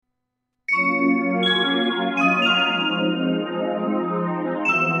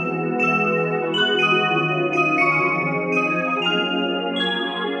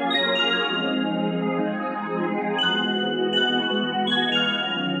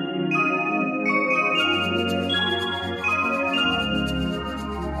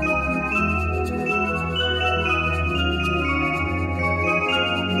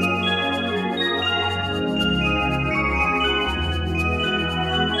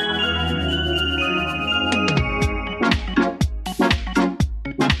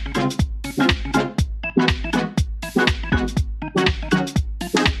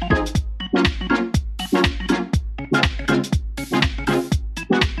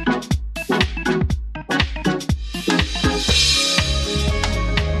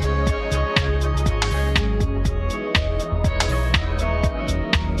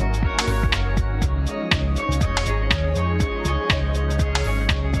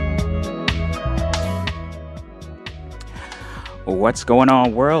What's going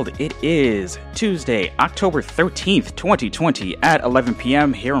on, world? It is Tuesday, October 13th, 2020 at 11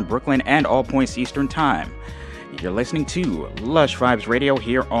 p.m. here in Brooklyn and all points Eastern Time. You're listening to Lush Vibes Radio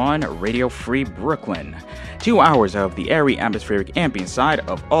here on Radio Free Brooklyn. 2 hours of the airy, atmospheric, ambient side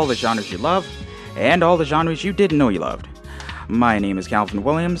of all the genres you love and all the genres you didn't know you loved. My name is Calvin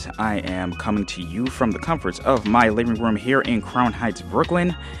Williams. I am coming to you from the comforts of my living room here in Crown Heights,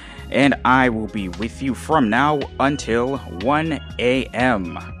 Brooklyn. And I will be with you from now until 1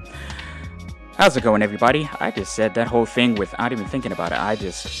 a.m. How's it going, everybody? I just said that whole thing without even thinking about it. I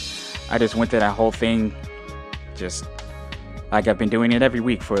just went through that whole thing just like I've been doing it every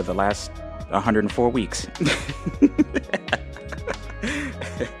week for the last 104 weeks.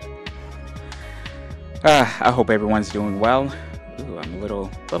 I hope everyone's doing well. Ooh, I'm a little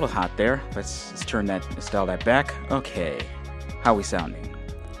hot there. Let's dial that back. Okay, how we sounding?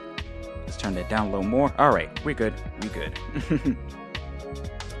 Let's turn that down a little more. All right, we good.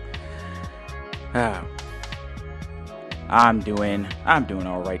 I'm doing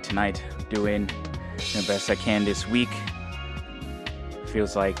all right tonight. Doing the best I can this week.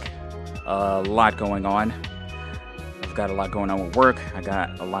 Feels like a lot going on. I've got a lot going on with work. I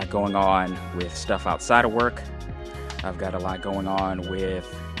got a lot going on with stuff outside of work. I've got a lot going on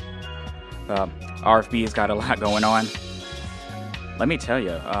with RFB's got a lot going on. Let me tell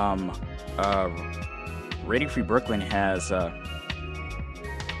you, Radio Free Brooklyn has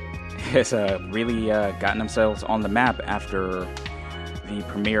really gotten themselves on the map after the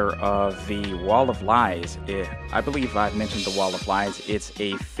premiere of the Wall of Lies. I believe I've mentioned the Wall of Lies. It's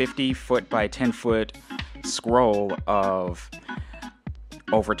a 50-foot by 10-foot scroll of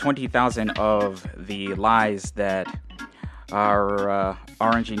over 20,000 of the lies that our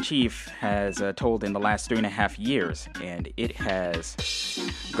Orange-in-Chief has told in the last 3.5 years, and it has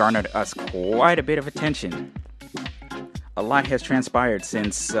garnered us quite a bit of attention. A lot has transpired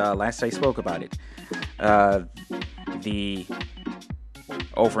since last I spoke about it.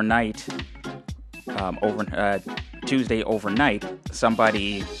 Tuesday overnight,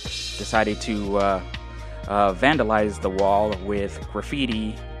 somebody decided to vandalize the wall with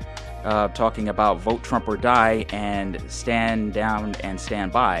graffiti talking about vote Trump or die and stand down and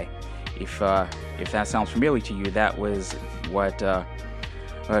stand by. If that sounds familiar to you, that was what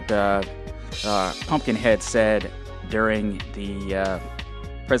Pumpkinhead said during the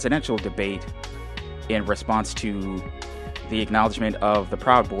presidential debate in response to the acknowledgement of the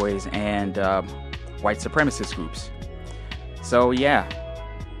Proud Boys and white supremacist groups. So yeah,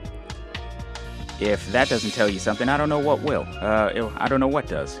 if that doesn't tell you something, I don't know what will. I don't know what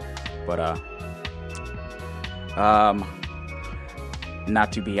does. But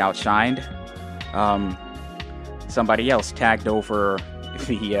not to be outshined, somebody else tagged over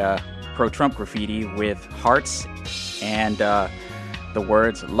the pro-Trump graffiti with hearts and the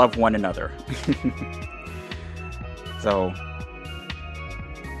words "love one another." So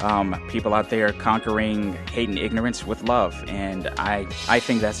people out there conquering hate and ignorance with love, and I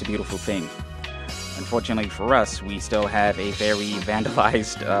think that's a beautiful thing. Unfortunately for us, we still have a very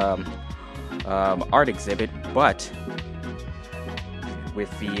vandalized art exhibit, but with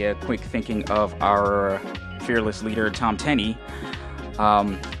the quick thinking of our fearless leader, Tom Tenney,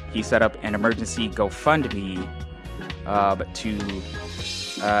 he set up an emergency GoFundMe to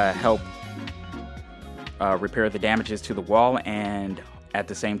help repair the damages to the wall, and at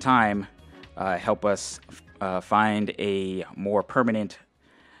the same time help us find a more permanent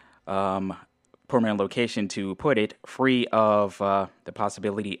location to put it, free of the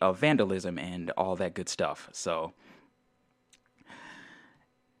possibility of vandalism and all that good stuff. So,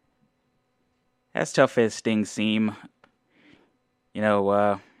 as tough as things seem,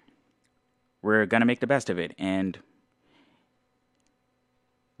 we're gonna make the best of it, and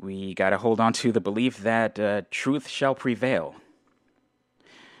we gotta hold on to the belief that truth shall prevail.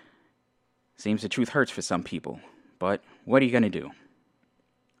 Seems the truth hurts for some people, but what are you gonna do?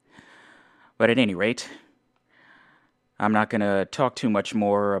 But at any rate, I'm not going to talk too much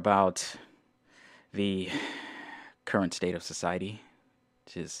more about the current state of society,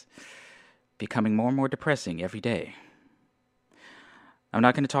 which is becoming more and more depressing every day. I'm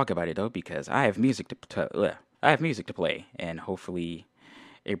not going to talk about it, though, because I have music to play, and hopefully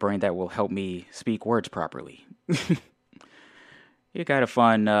a brain that will help me speak words properly. You got a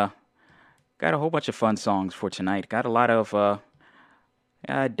whole bunch of fun songs for tonight. Got a lot of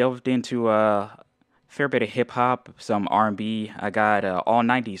I delved into a fair bit of hip-hop, some R&B. I got all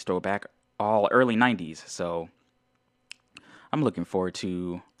 90s throwback, all early 90s. So I'm looking forward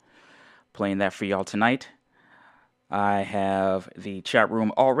to playing that for y'all tonight. I have the chat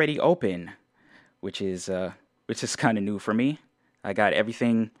room already open, which is kind of new for me. I got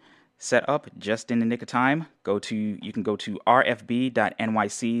everything set up just in the nick of time. You can go to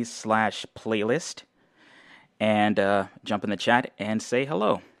rfb.nyc/playlist and jump in the chat and say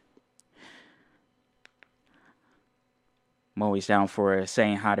hello. I'm always down for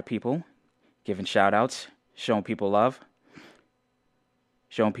saying hi to people, giving shout outs, showing people love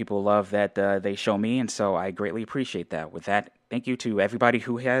that they show me, and so I greatly appreciate that. With that, thank you to everybody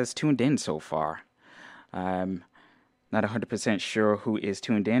who has tuned in so far. I'm not 100% sure who is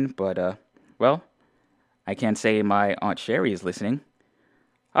tuned in, but, well, I can say my Aunt Sherry is listening.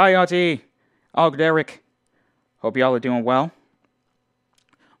 Hi, Auntie! Uncle Derek! Hope y'all are doing well.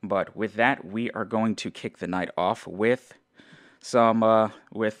 But with that, we are going to kick the night off with the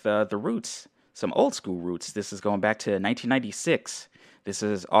Roots, some old school Roots. This is going back to 1996. This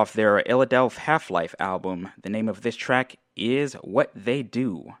is off their Illadelph Half-Life album. The name of this track is What They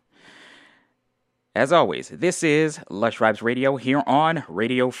Do. As always, this is Lush Vibes Radio here on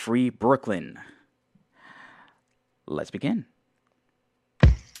Radio Free Brooklyn. Let's begin.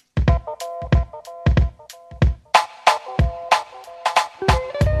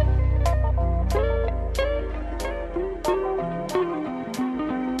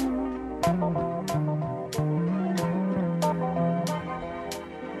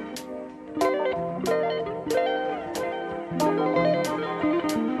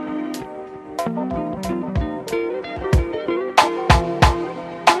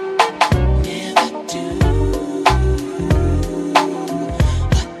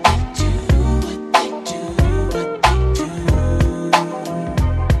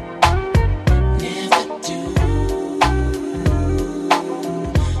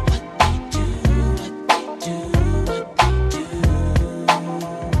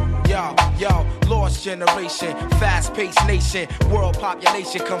 Generation, fast-paced nation, world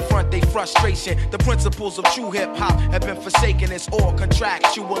population confront their frustration. The principles of true hip-hop have been forsaken. It's all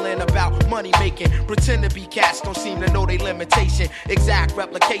contractual and about money-making. Pretend to be cats, don't seem to know their limitation. Exact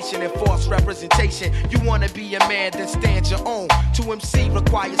replication and false representation. You wanna be a man, then stand your own. To MC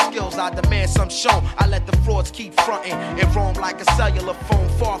requires skills, I demand some shown. I let the frauds keep fronting and roam like a cellular phone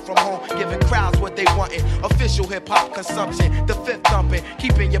far from home, giving crowds what they wantin'. Official hip-hop consumption, the fifth thumping,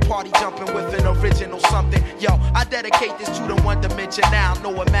 keeping your party jumping with an original something. Yo, I dedicate this to the one dimension now,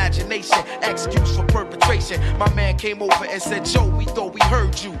 no imagination, excuse for perpetration. My man came over and said, Joe, we thought we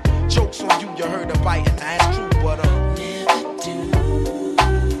heard you. Jokes on you, you heard a bite, and that's true, but never do.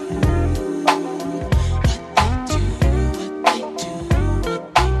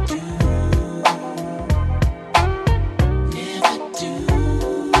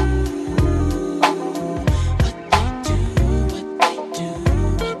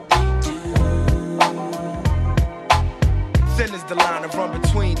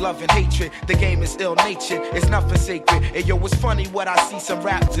 Love and hatred, the game is ill-natured, it's nothing sacred. And yo, it's funny what I see some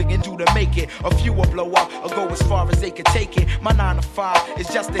raps can do to make it. A few will blow up or go as far as they can take it. My 9 to 5 is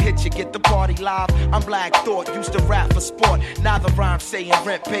just to hit you, get the party live. I'm Black Thought, used to rap for sport. Now the rhyme saying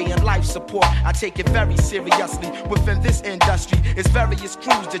rent, paying life support. I take it very seriously. Within this industry, it's various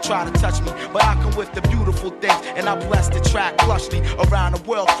crews that try to touch me, but I come with the beautiful things, and I bless the track plushly. Around the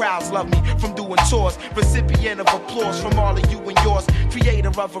world, crowds love me from doing tours. Recipient of applause from all of you and yours.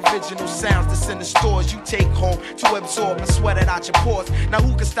 Creator of original sounds that's in the stores you take home to absorb and sweat it out your pores. Now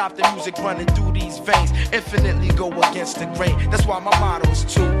who can stop the music running through these veins? Infinitely go against the grain. That's why my motto is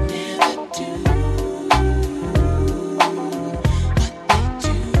to never do.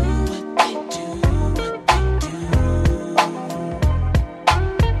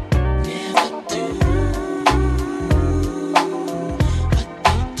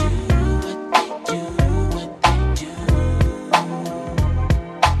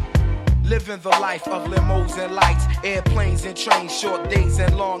 The life of limos and lights, airplanes and trains, short days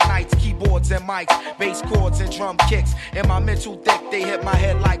and long nights, keyboards and mics, bass chords and drum kicks. In my mental thick, they hit my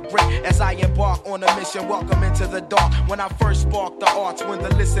head like brick as I embark on a mission. Welcome into the dark. When I first spark the arts, when the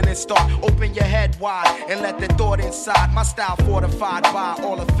listening start, open your head wide and let the thought inside. My style fortified by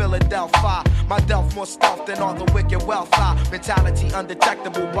all of Philadelphia. My delf more stealth than all the wicked wealth. Mentality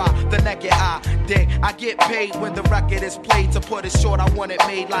undetectable by the naked eye. Dig, I get paid when the record is played. To put it short, I want it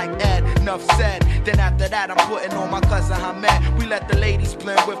made like Ed. Enough said. Then after that, I'm putting on my cousin Hamed. We let the ladies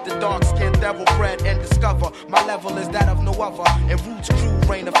blend with the dark skin devil bread and discover my level is that of no other. And Roots crew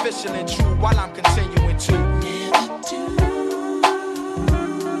reign official and true while I'm continuing to never do.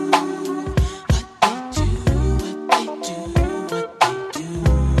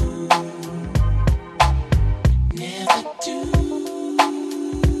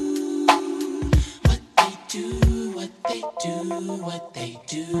 What they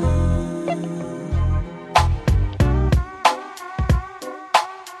do.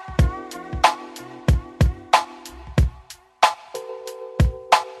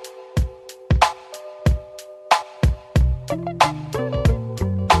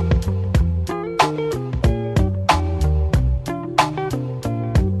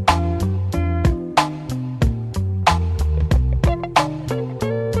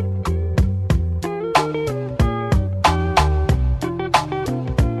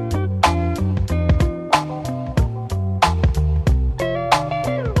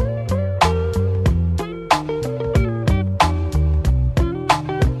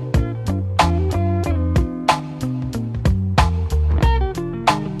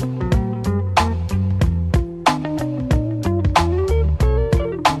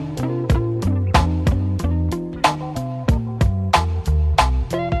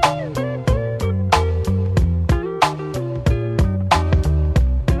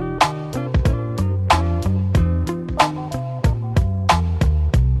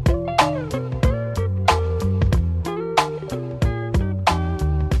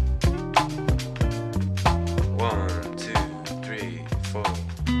 beautiful.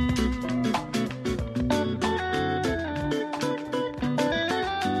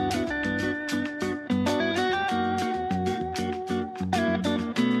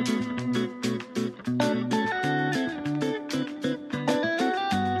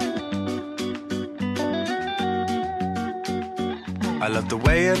 I love the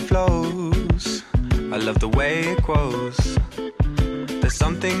way it flows, I love the way it grows. There's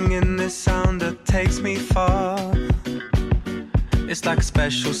something in this sound that takes me far. It's like a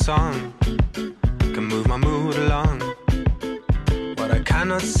special song, can move my mood along. What I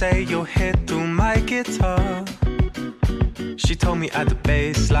cannot say you'll hear through my guitar. She told me at the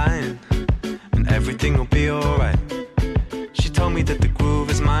bass line, and everything will be alright. She told me that the groove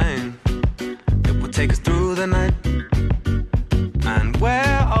is mine, it will take us through the night. And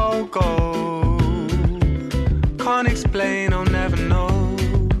where I'll go, can't explain, I'll never know.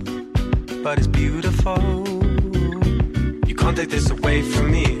 But it's beautiful. You can't take this away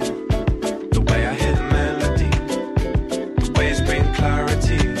from me. The way I hear the melody, the waves bring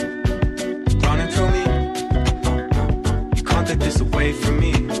clarity, running through me. You can't take this away from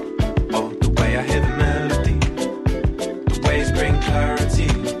me. Oh, the way I hear the melody, the waves bring clarity,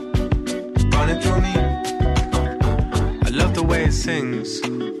 running through me. I love the way it sings,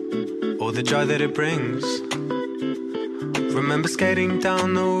 all the joy that it brings. Remember skating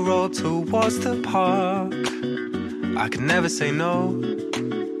down the road towards the park. I could never say no,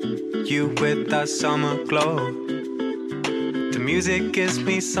 you with that summer glow. The music gives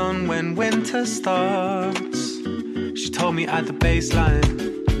me sun when winter starts. She told me at the baseline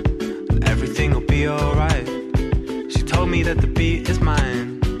that everything will be alright. She told me that the beat is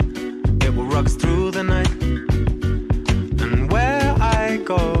mine, it will rock us through the night. And where I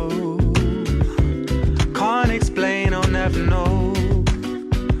go, can't explain, I'll never know.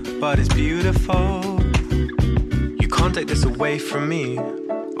 But it's beautiful. You can't take this away from me.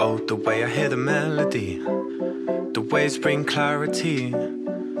 Oh, the way I hear the melody, the waves bring clarity,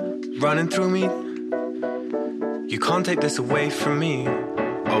 running through me. You can't take this away from me.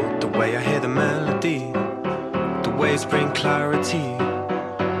 Oh, the way I hear the melody, the waves bring clarity,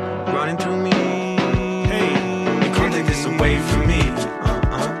 running through me. Hey, you can't take this away from me.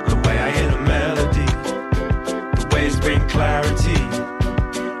 The way I hear the melody, the waves bring clarity,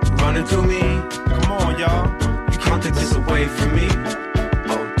 running through me. Come on, y'all. You can't take this away from me.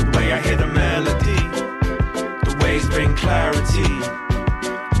 Oh, the way I hear the melody, the waves bring clarity,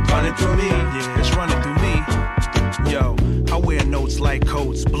 running through me. Yeah, it's running through me. Yo, I wear notes like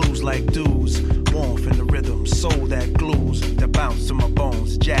coats, blues like dudes. Warmth in the rhythm, soul that glues, that bounce to my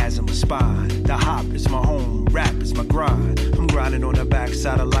bones, jazz in my spine. The hop is my home, rap is my grind. I'm grinding on the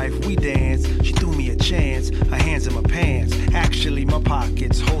backside of life, we dance. She threw me a chance, her hands in my pants. Actually, my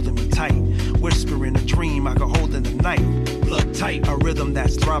pockets holding me tight. Whispering a dream I could hold in the night. Blood tight, a rhythm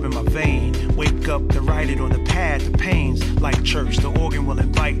that's throbbing my vein. Wake up to write it on the pad, the pains. Like church, the organ will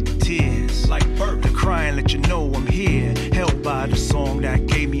invite the tears. Like birth, the crying let you know I'm here. Held by the song that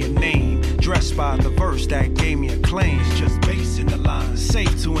gave me a name. Dressed by the verse that gave me a claim. It's just bass in the line,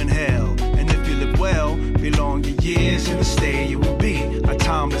 safe to inhale. And if you live well, belong your years in the stay you will be. A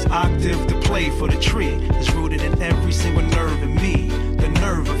timeless octave to play for the tree. It's rooted in every single nerve in me. The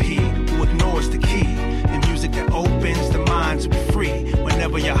nerve of he who ignores the key. The music that opens the mind to be free.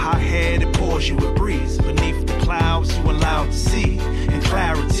 Whenever your hot head it pours you a breeze. Beneath the clouds you allowed to see. In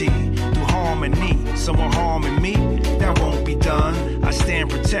clarity, through harmony. Someone harming me, that won't be done. I stand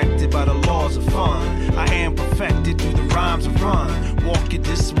protected by the laws of fun. I am perfected through the rhymes of run. Walk it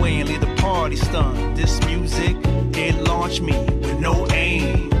this way and leave the party stunned. This music, it launched me with no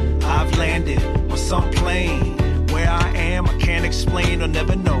aim. I've landed on some plane. Where I am, I can't explain or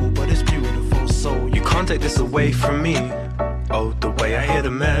never know, but it's beautiful. So You can't take this away from me. Oh, the way I hear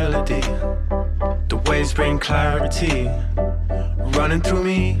the melody, the waves bring clarity, running through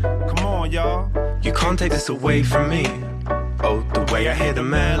me. come on, y'all. You can't take this away from me. Oh, the way I hear the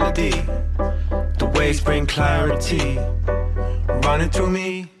melody, the waves bring clarity, running through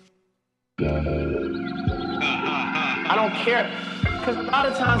me. I don't care, because a lot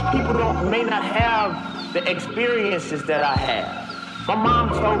of times people may not have the experiences that I have. My mom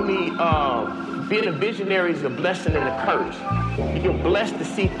told me being a visionary is a blessing and a curse. You're blessed to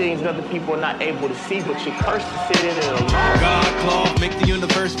see things other people are not able to see, but you're cursed to sit in it alone. God cloth, make the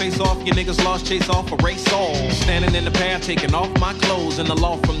universe face off. Your niggas lost, chase off, erase all. Standing in the path, taking off my clothes. And the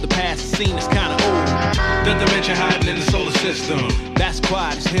law from the past, the scene is kinda old. The dimension hiding in the solar system. That's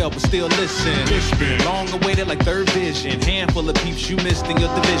quiet as hell, but still listen. Long awaited like third vision. Handful of peeps you missed in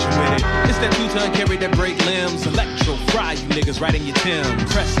your division with it. It's that 2-ton carry that break limbs. Electro fry you niggas right in your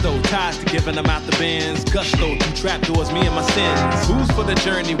Timbs. Presto ties to giving them out the bins. Gusto through trapdoors, me and my sins. Who's for the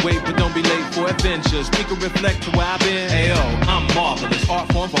journey? Wait, but don't be late for adventures. Speak and reflect to where I've been. Ayo, I'm marvelous.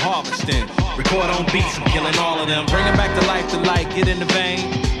 Art form for harvesting. Record on beats, I'm killing all of them. Bringing back to life, the light, get in the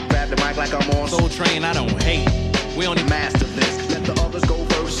vein. Grab the mic like I'm on Soul Train, I don't hate. We only master this. Let the others go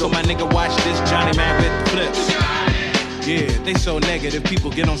first. So my nigga watch this Johnny Man with the flips. Yeah, they so negative,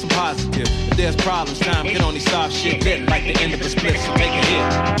 people get on some positive. If there's problems, time can only solve shit lit like the end of a split, so take a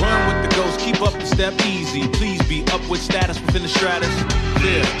hit. Run with the ghost, keep up the step easy. Please be up with status within the stratus.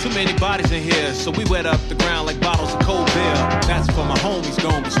 Yeah, too many bodies in here, so we wet up the ground like bottles of cold beer. That's for my homies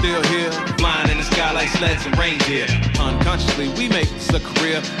gone, but still here. Flying in the sky like sleds and reindeer. Unconsciously, we make this a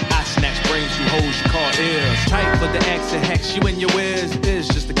career. I snatch brains through holes you call ears. Tight for the X and hex, you and your ears. Is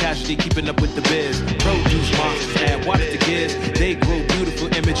just a casualty keeping up with the biz. Produce monsters, add water to kids. They grow beautiful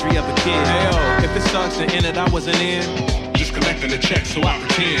imagery of a kid. Hey yo, if it sucks to end it, I wasn't in. Just collecting the check, so I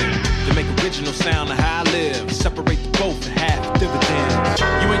pretend to make original sound of how I live. Separate the both and half dividends.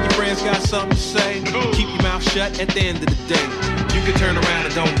 You and your friends got something to say? Keep your mouth shut at the end of the day. You can turn around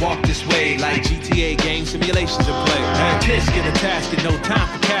and don't walk this way like GTA game simulations in play. Hey, kids get a tasket, no time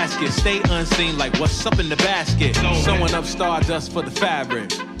for caskets. Stay unseen like what's up in the basket. Sewing up stardust for the fabric.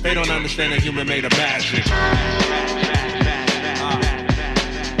 They don't understand a human made of magic.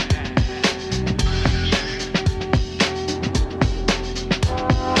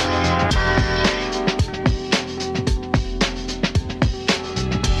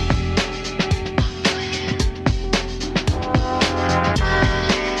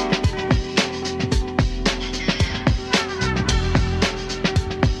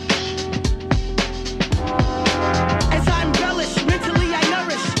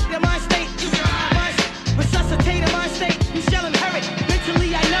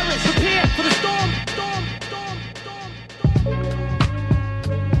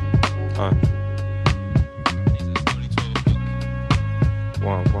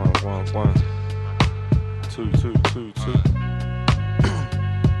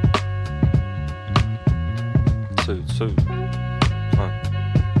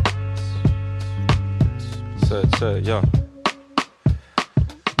 Yeah.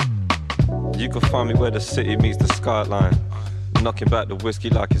 You can find me where the city meets the skyline. Knocking back the whiskey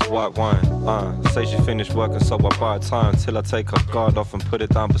like it's white wine. Say she finished working, so I buy time till I take her guard off and put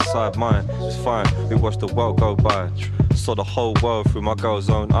it down beside mine. It's fine, we watch the world go by. Saw the whole world through my girl's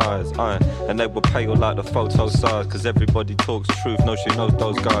own eyes. And they were pale like the photo size. Cause everybody talks truth, no she knows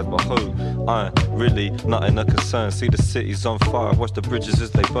those guys. But who? Really, nothing a concern. See the city's on fire, watch the bridges as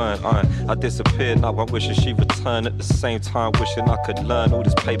they burn. I disappeared, now I'm wishing she returned. At the same time, wishing I could learn all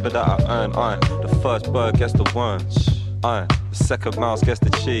this paper that I earn. The first bird gets the worm. The second mouse gets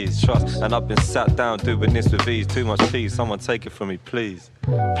the cheese, trust. And I've been sat down doing this with ease. Too much cheese, someone take it from me, please.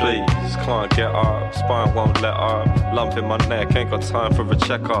 Please, can't get up, spine won't let up. Lump in my neck, ain't got time for a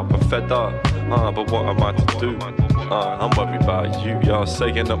checkup. I'm fed up, but what am I to do? I'm worried about you, y'all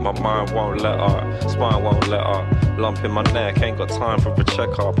saying that my mind won't let up. Spine won't let up, lump in my neck, ain't got time for a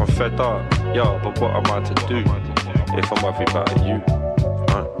checkup. I'm fed up, yo, but what am I to do if I'm worried about you?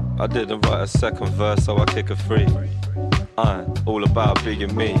 I didn't write a second verse, so I kick a free. All about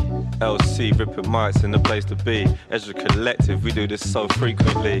being me. LC ripping mics in the place to be. Ezra Collective, we do this so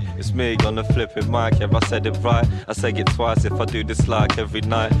frequently. It's me on the flipping mic, yeah, I said it right. I say it twice if I do this like every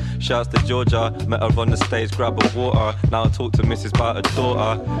night. Shouts to Georgia, met her on the stage, grab a water. Now I talk to Mrs. about her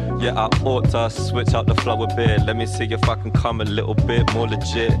daughter. Yeah, I ought to switch up the flow a bit. Let me see if I can come a little bit more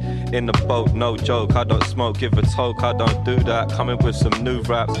legit. In the boat, no joke, I don't smoke, give a toke, I don't do that. Coming with some new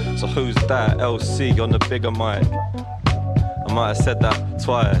raps, so who's that? LC on the bigger mic. I might have said that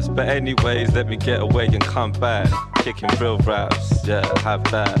twice, but anyways, let me get away and come back. Kicking real raps, yeah, have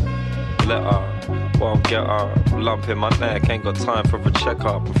that. Let up, won't get up. Lump in my neck, ain't got time for a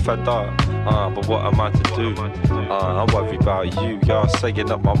checkup. I'm fed up, but what am I to do? I'm worried about you, y'all saying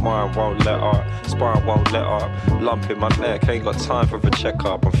that my mind won't let up. Spine won't let up. Lump in my neck, ain't got time for a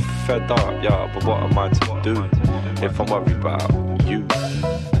checkup. I'm fed up, yeah, but what am I to do if I'm worried about you?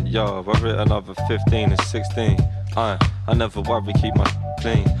 Yo, I wrote another 15 and 16. I never worry, keep my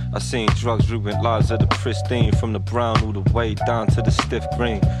clean. I seen drugs ruin lives of the pristine, from the brown all the way down to the stiff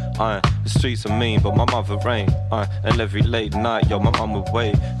green. The streets are mean, but my mother ain't. And every late night, yo, my mum would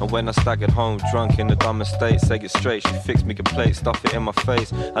wait. And when I staggered home drunk in the dumbest state, say it straight, she fixed me a plate, stuff it in my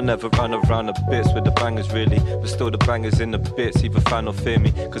face. I never run around the bits with the bangers really, but still the bangers in the bits, either fan or fear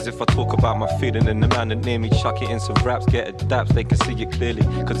me. Cause if I talk about my feeling and the man that near me, chuck it in some raps, get it daps, they can see it clearly,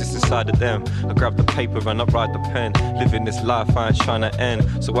 cause it's inside of them. I grab the paper and I write the pen, living this life I ain't trying to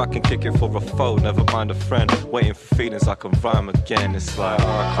end, so I can kick it for a foe, never mind a friend. Waiting for feelings I can rhyme again. It's like,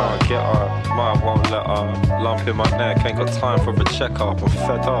 I can't get up, mine won't let up. Lump in my neck, ain't got time for a checkup. I'm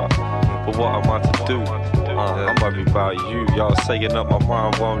fed up, but what am I to do? I'm worried about you, y'all saying up my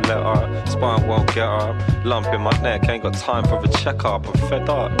mind won't let up, spine won't get up. Lump in my neck, ain't got time for a checkup. I'm fed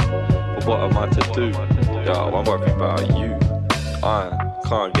up, but what am I to do? Yo, I'm worried about you. I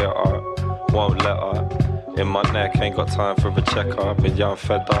can't get up, won't let up. In my neck, ain't got time for a checkup. And yeah, I'm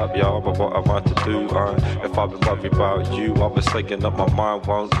fed up, y'all, but what am I to do? If I've been worried about you, I was saying up my mind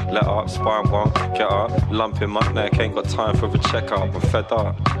won't let up, spine won't get up. Lump in my neck, ain't got time for a checkup. I'm fed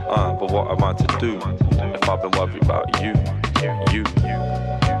up, but what am I to do? If I've been worried about you.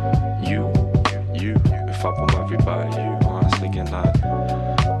 If I've been worried about you, I was thinking like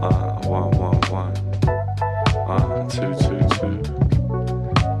 1, 1, 1, 2, 2,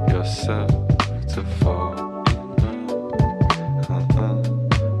 2. Yourself to fall.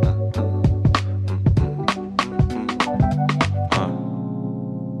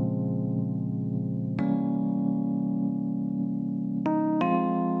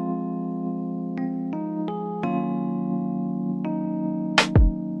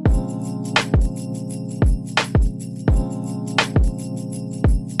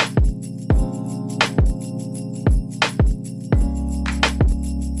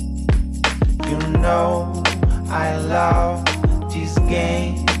 I love this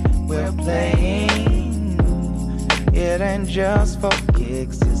game we're playing. It ain't just for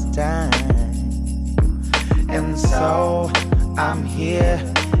kicks this time. And so I'm here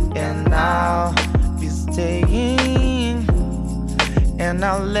and I'll be staying. And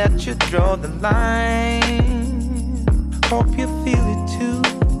I'll let you draw the line. Hope you feel it too.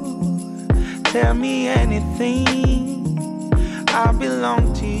 Tell me anything. I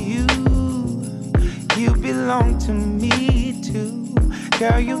belong to you. You belong to me too.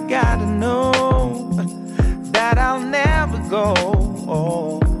 Girl, you gotta know that I'll never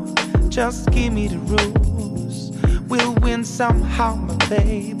go. Just give me the rules. We'll win somehow, my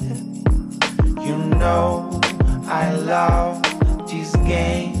baby. You know I love this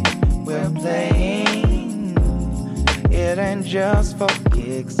game we're playing. It ain't just for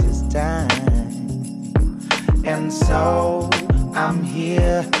kicks this time. And so I'm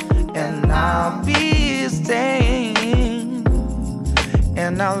here and I'll be staying,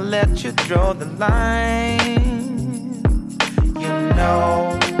 and I'll let you draw the line. You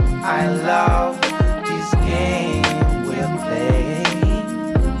know I love this game we're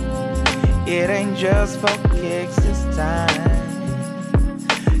playing. It ain't just for kicks this time.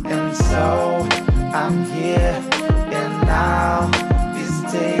 And so I'm here and I'll be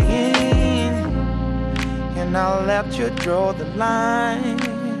staying, and I'll let you draw the line.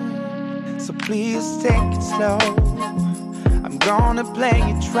 So please take it slow. I'm gonna play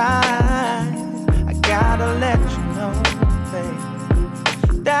it right. I gotta let you know,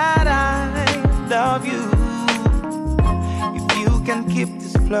 babe, that I love you. If you can keep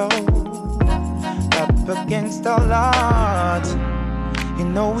this flow up against all odds, you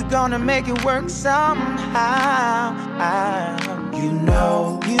know we're gonna make it work somehow. You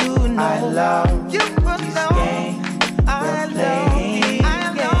know I love this game we're playing.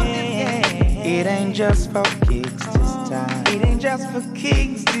 It ain't just for kicks this time. It ain't just for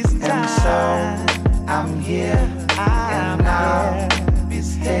kicks this time. And so I'm here and I'll be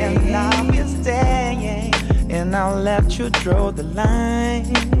staying. And I'll let you draw the line.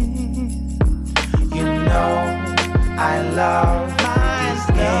 You know I love this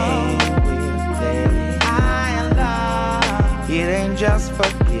game we're playing. It ain't just for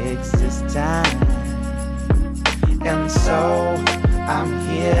kicks this time. And so I'm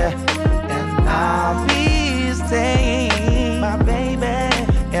here and I'll be staying, my baby,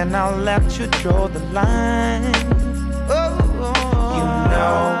 and I'll let you draw the line. You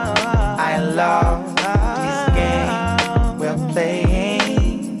know I love this game we're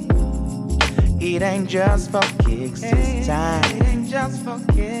playing. It ain't just for kicks this time. It ain't just for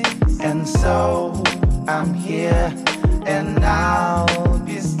kicks. And so I'm here and I'll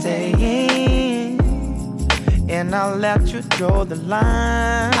be staying, and I'll let you draw the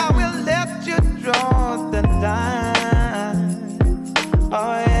line. I will let you draw the line. Oh,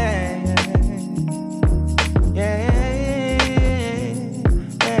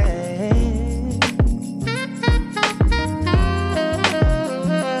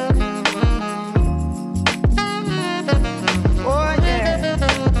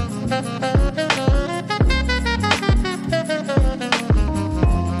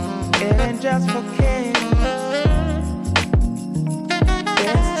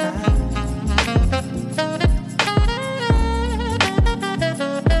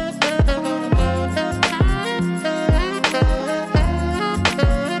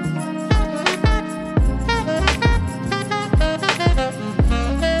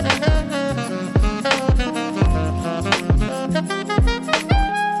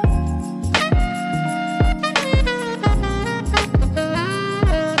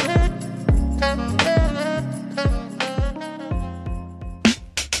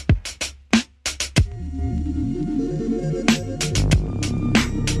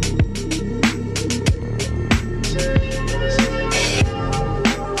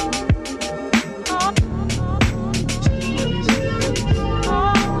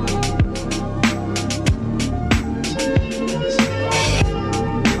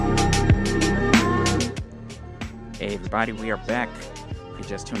 Alrighty, we are back. If you're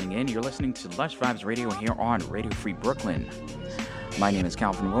just tuning in, you're listening to Lush Vibes Radio here on Radio Free Brooklyn. My name is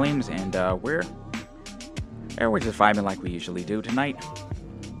Calvin Williams, and we're just vibing like we usually do tonight.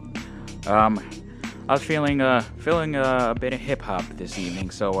 I was feeling a bit of hip hop this evening,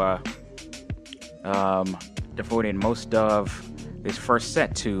 so devoted most of this first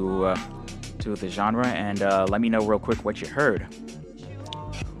set to the genre, and let me know real quick what you heard.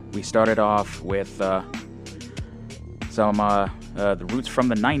 We started off with some the roots from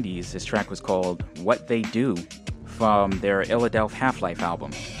the 90s. This track was called What They Do from their Illadelph Half-Life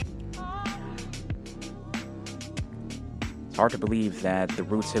album. It's hard to believe that the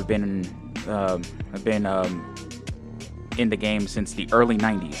Roots have been in the game since the early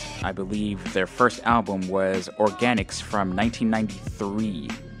 90s. I believe their first album was Organics from 1993.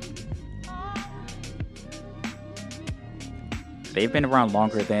 They've been around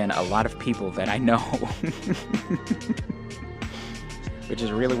longer than a lot of people that I know. Which is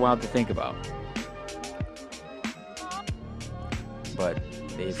really wild to think about. But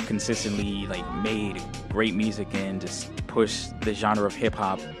they've consistently made great music and just pushed the genre of hip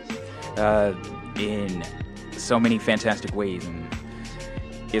hop in so many fantastic ways, and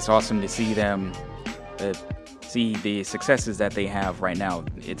it's awesome to see them see the successes that they have right now.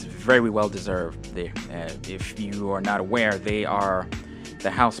 It's very well deserved. If you are not aware, they are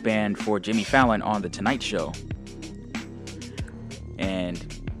the house band for Jimmy Fallon on The Tonight Show.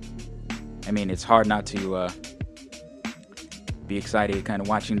 And I mean, it's hard not to be excited kind of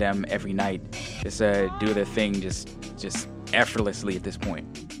watching them every night just do their thing just effortlessly at this point.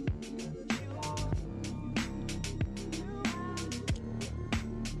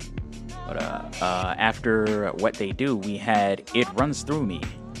 But after What They Do, we had It Runs Through Me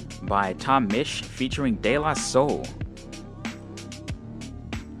by Tom Misch featuring De La Soul.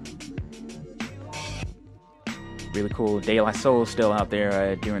 Really cool. De La Soul still out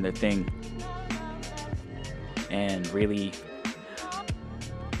there doing their thing. And really,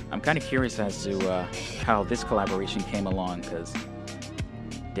 I'm kind of curious as to how this collaboration came along, because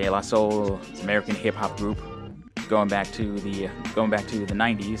De La Soul is an American hip hop group going back to the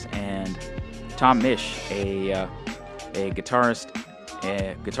 90s, and Tom Misch, a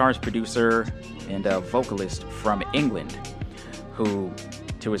guitarist, producer, and a vocalist from England, who,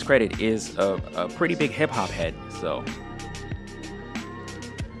 to his credit, is a pretty big hip hop head. So,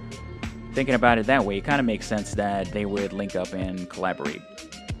 thinking about it that way, it kind of makes sense that they would link up and collaborate.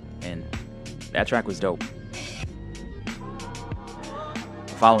 And that track was dope.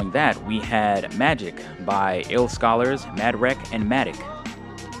 Following that, we had Magic by Ill Scholars, Madrek, and Matic.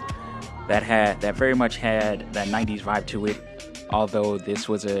 That very much had that 90s vibe to it, although this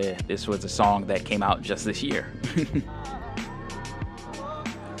was a song that came out just this year.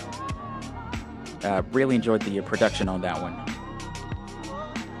 Really enjoyed the production on that one.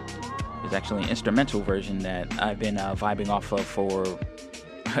 There's actually an instrumental version that I've been vibing off of for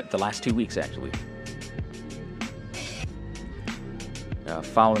the last 2 weeks, actually.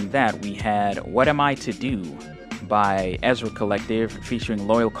 Following that, we had What Am I to Do by Ezra Collective featuring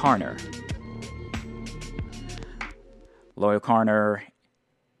Loyal Carner. Loyal Carner,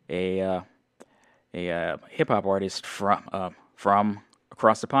 a hip-hop artist from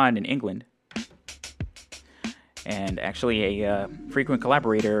across the pond in England, and actually a frequent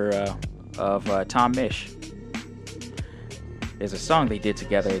collaborator of Tom Misch. There's a song they did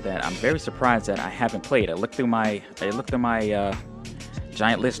together that I'm very surprised that I haven't played. I looked through my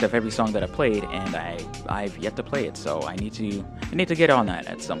giant list of every song that I played, and I've yet to play it. So I need to get on that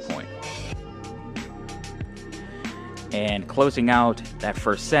at some point. And closing out that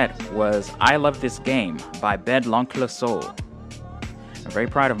first set was I Love This Game by Ben L'Oncle Soul. I'm very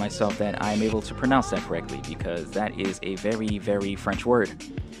proud of myself that I'm able to pronounce that correctly, because that is a very, very French word.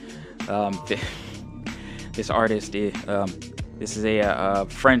 This artist, this is a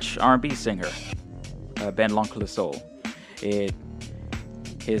French R&B singer, Ben L'Oncle Soul.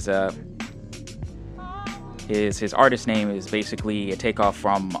 His artist name is basically a takeoff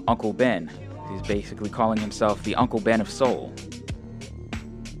from Uncle Ben. He's basically calling himself the Uncle Ben of Soul.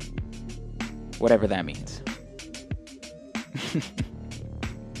 Whatever that means.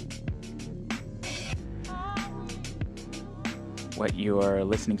 What you are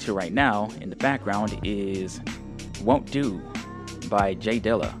listening to right now in the background is Won't Do by Jay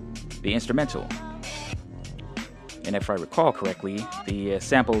Dilla, the instrumental. And if I recall correctly, the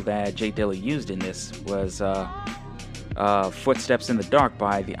sample that Jay Dilla used in this was Footsteps in the Dark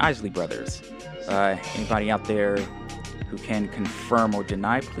by the Isley Brothers. Anybody out there who can confirm or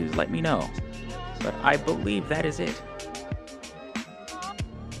deny, please let me know. But I believe that is it.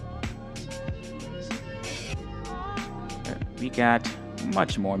 We got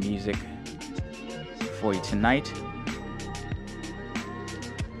much more music for you tonight.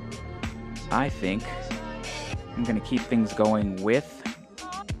 I think I'm going to keep things going with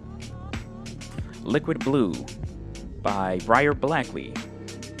Liquid Blue by Briar Blackley.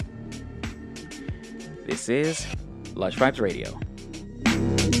 This is Lush Vibes Radio.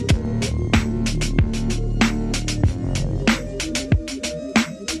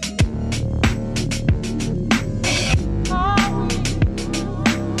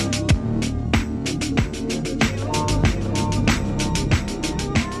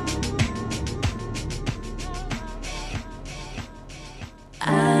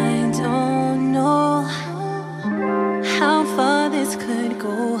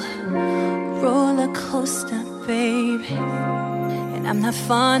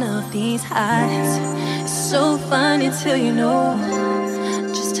 Fun of these highs. It's so funny till you know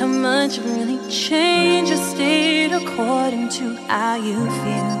just how much it really changes your state according to how you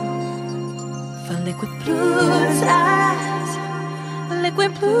feel. For liquid blue ties,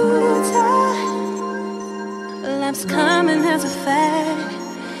 liquid blue ties. Love's coming as a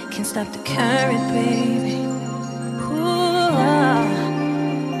fad, can't stop the current, baby.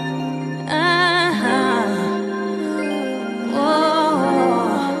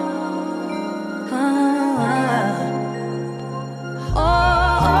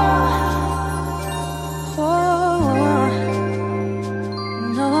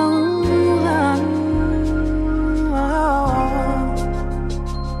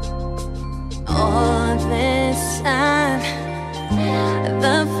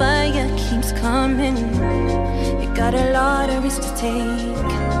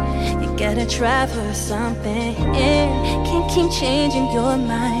 Try for something, can't keep changing your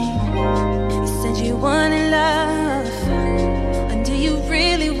mind. You said you wanted love, and do you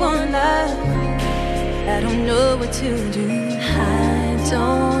really want love? I don't know what to do. I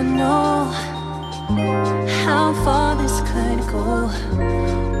don't know how far this could go.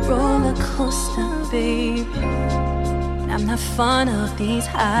 Roller coaster, babe. I'm not fond of these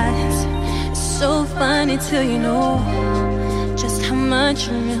highs. It's so funny till you know just how much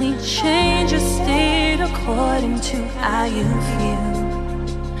you really change your state according to how you feel.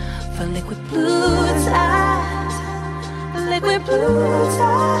 For liquid blue ties, liquid blue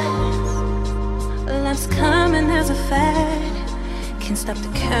ties. Love's coming as a fad, can't stop the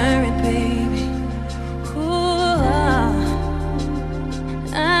current, baby.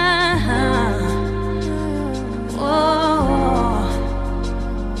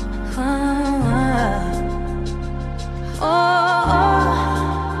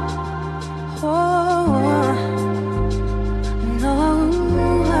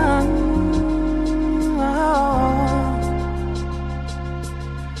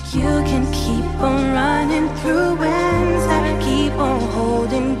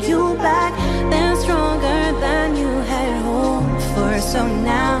 So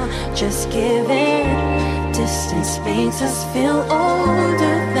now, just give in. Distance makes us feel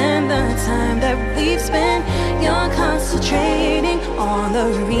older than the time that we've spent. You're concentrating on the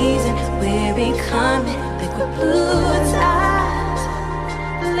reason we're becoming liquid blue ties,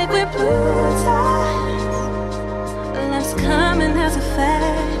 liquid blue ties. Love's coming as a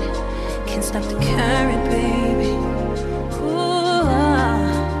fad, can't stop the current, baby.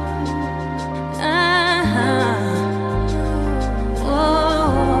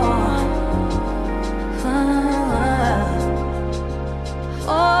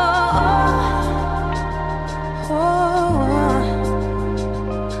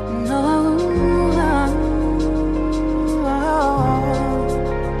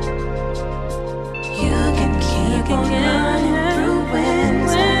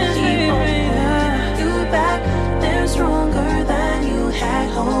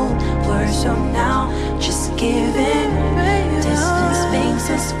 So now, just give in. Distance makes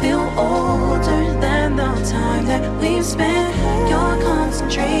us feel older than the time that we've spent. You're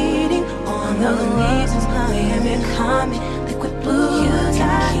concentrating on the reasons we're becoming liquid blue. You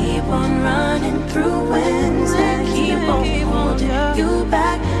can keep on running through winds and keep on holding you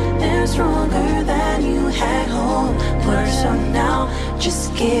back. They're stronger than you had hoped. So now,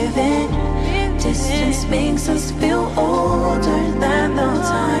 just give in. Distance makes us feel older than the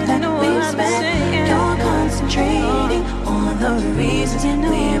time that we've spent. You're concentrating on the reasons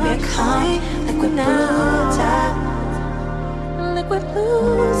we're becoming liquid blue tide, liquid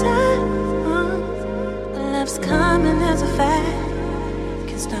blue tide. Love's coming as a fad,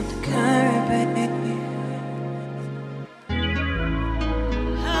 can't stop the current, baby.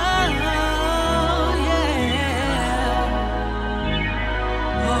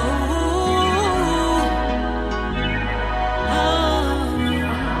 Oh,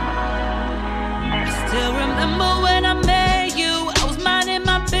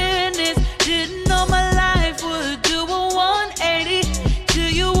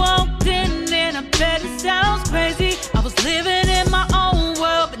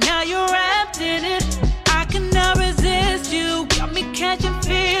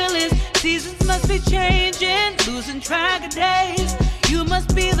 be changing, losing track of days. You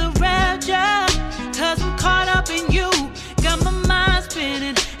must be the rapture, 'cause I'm caught up in you. Got my mind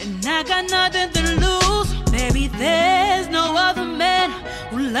spinning, and I got nothing to lose. Maybe there's no other man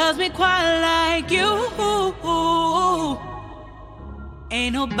who loves me quite like you.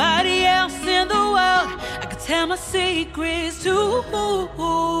 Ain't nobody else in the world I could tell my secrets to.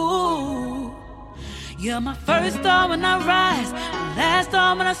 You're my first star when I rise, my last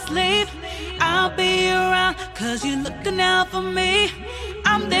star when I sleep. I'll be around 'cause you're looking out for me.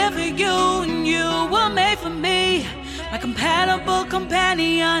 I'm there for you and you were made for me. My compatible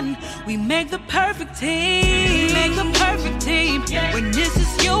companion, we make the perfect team. We make the perfect team. When this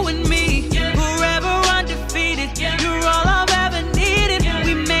is you and me, forever undefeated. You're all I've ever needed.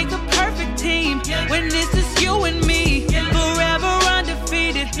 We make the perfect team. When this is you and me, forever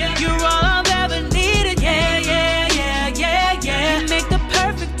undefeated. You're all I've ever needed. Yeah, yeah, yeah, yeah, yeah. We make the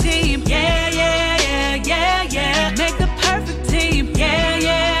perfect team. Yeah, yeah, yeah, yeah, yeah. We make the perfect team. Yeah,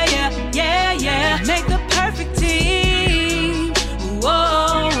 yeah, yeah, yeah, yeah. Make the perfect team.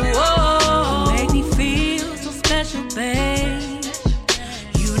 Whoa, whoa. You make me feel so special, babe.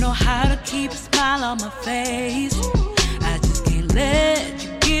 You know how to keep a smile on my face. I just can't let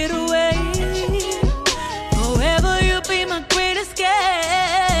you get away. Forever you'll be my great escape.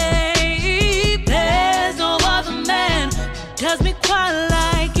 There's no other man who does me quite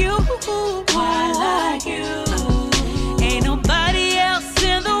like you. Quite like you. Ain't nobody else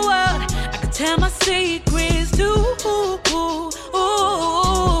in the world I could tell my secrets to.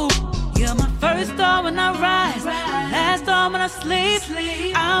 You're my first star when I rise, my last star when I sleep.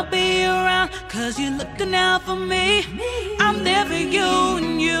 I'll be around 'cause you're looking out for me. I'm there for you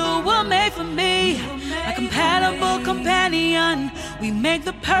and you were made for me. My compatible companion, we make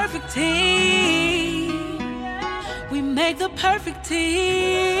the perfect team. We make the perfect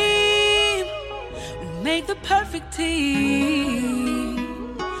team. We make the perfect team.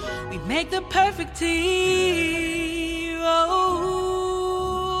 We make the perfect team. Oh.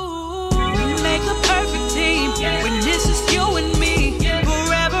 We make the perfect team. When this is you and me,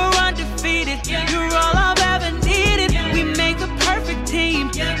 forever undefeated. You're all I've ever needed. We make the perfect team.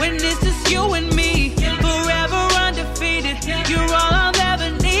 When this is you and me, forever undefeated. You're all I've ever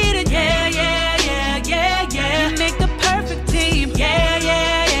needed. Yeah, yeah, yeah, yeah, yeah. We make the perfect team. Yeah,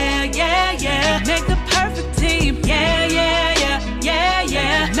 yeah, yeah, yeah, yeah. Make the perfect team. Yeah, yeah, yeah, yeah,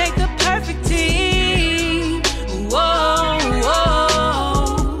 yeah. Make the perfect team. Whoa, whoa.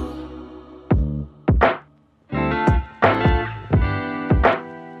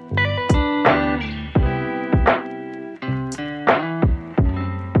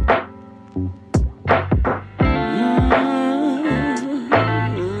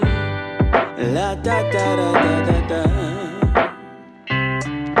 La da da da da da da.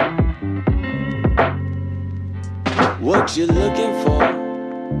 What you looking for?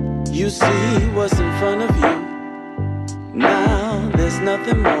 You see what's in front of you. Now there's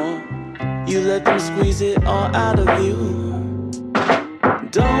nothing more. You let them squeeze it all out of you.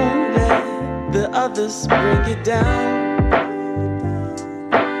 Don't let the others bring you down.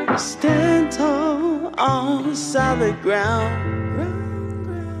 Stand tall on solid ground.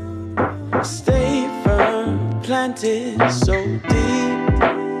 Stay firm, planted so deep.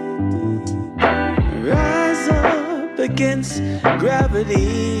 Rise up against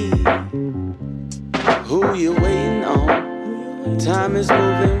gravity. Who you waiting on? Time is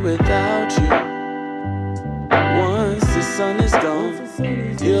moving without you. Once the sun is gone,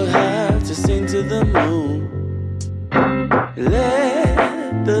 you'll have to sing to the moon.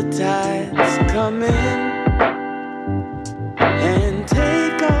 Let the tides come in and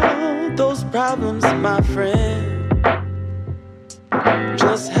take all those problems, my friend.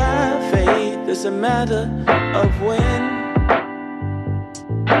 Just have faith, it's a matter of when.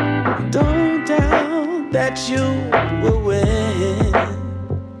 Don't doubt that you will win.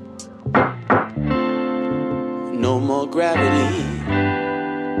 No more gravity.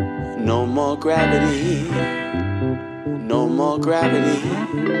 No more gravity. No more gravity.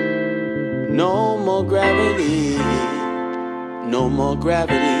 No more gravity. No more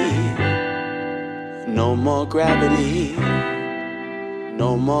gravity. No more gravity. No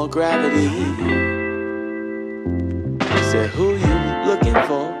more gravity. Say who you looking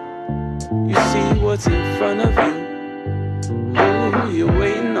for? You see what's in front of you. Who you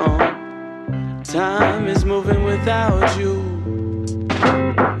waiting on? Time is moving without you.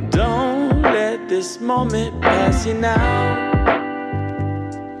 Don't let this moment pass you now.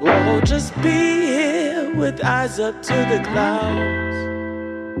 Oh, just be here with eyes up to the clouds.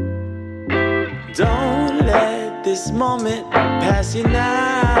 Don't let this moment pass you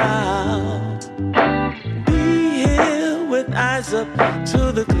now. rise up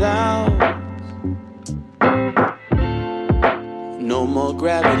to the clouds. No more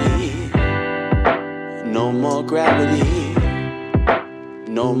gravity. No more gravity.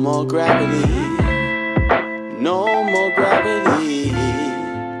 No more gravity. No more gravity.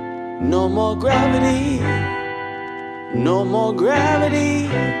 No more gravity. No more gravity.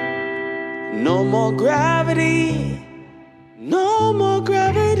 No more gravity. No more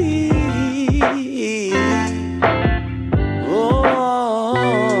gravity.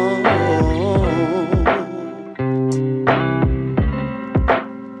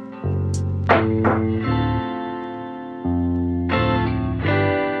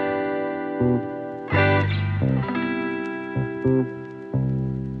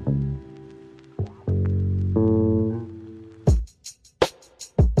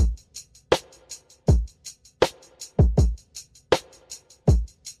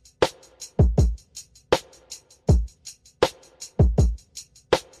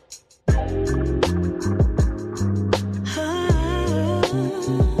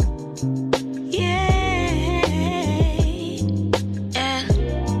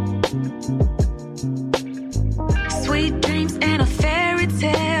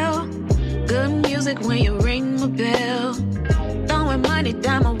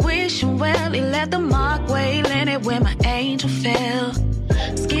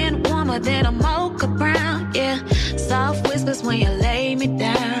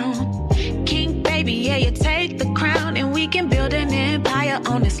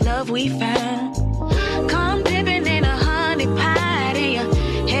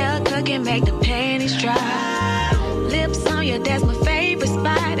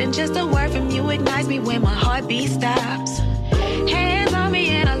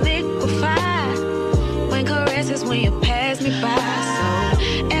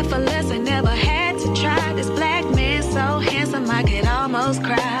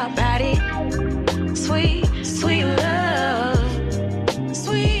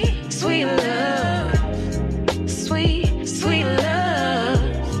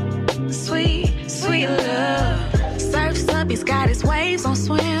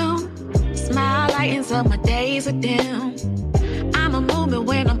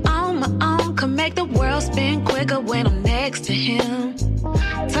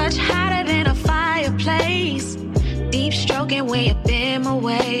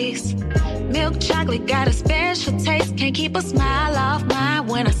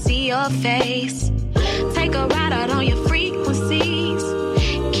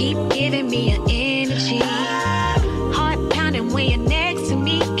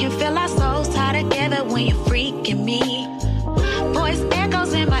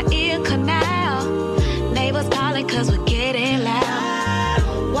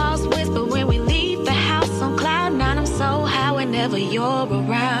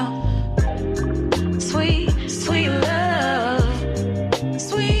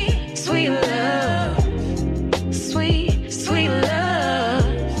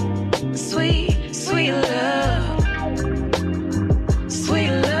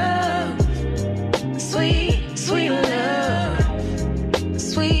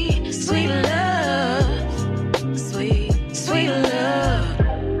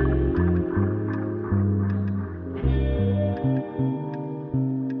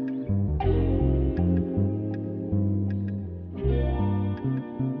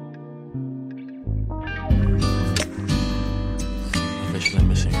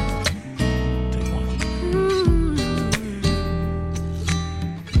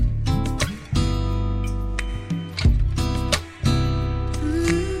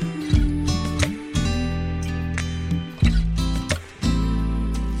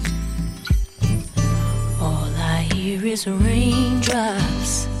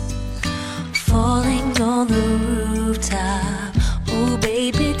 Raindrops falling on the rooftop. Oh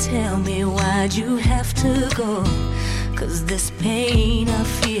baby, tell me why'd you have to go? 'Cause this pain I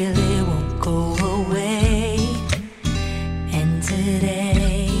feel, it won't go away. And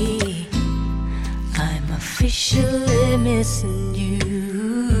today I'm officially missing you.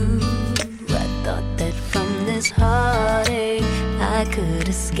 I thought that from this heartache I could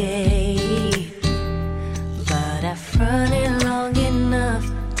escape, I've run it long enough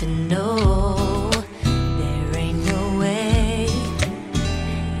to know there ain't no way.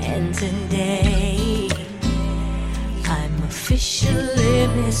 And today I'm officially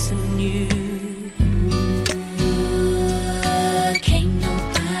missing you. Can't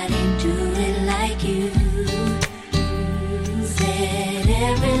nobody do it like you. Said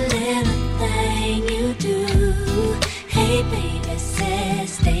every little thing you do. Hey baby, says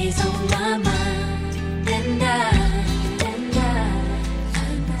stays on my mind. And I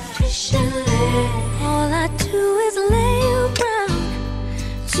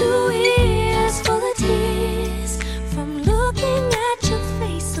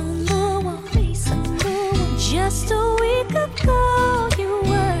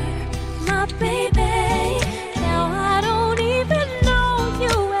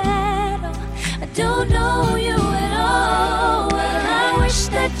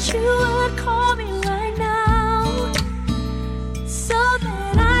you would call me right now, so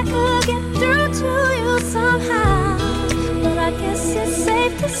that I could get through to you somehow. But I guess it's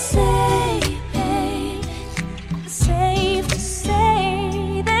safe to say, babe, safe to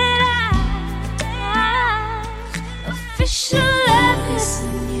say that I officially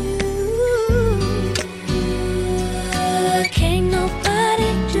missing you. Can't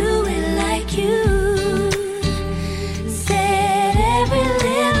nobody do it like you. Said every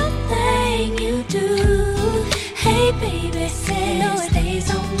little thing you do. Hey baby, say it stays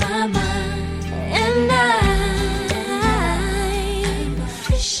on my mind. And I'm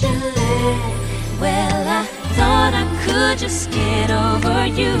officially, well, I thought I could just get over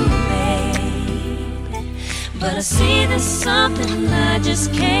you, babe, but I see there's something I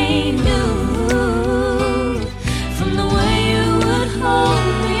just can't do. From the way you would hold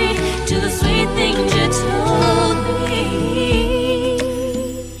me to the sweet things you told me,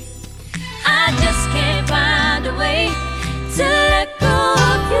 I just can't find a way to let go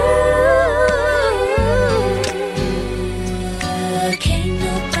of you. Can't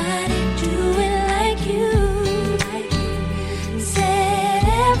nobody do it like you. Said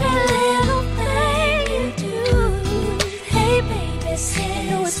every little thing you do. Hey baby, say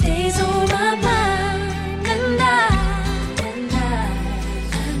it stays on my mind. And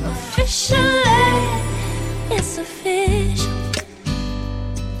I'm officially, it's official.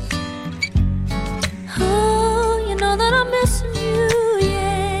 Oh, you know that I'm missing you,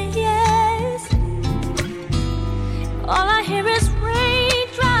 yeah, yes. All I hear is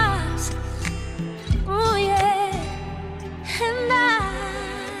raindrops, oh yeah. And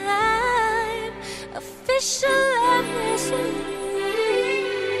I'm officially missing you.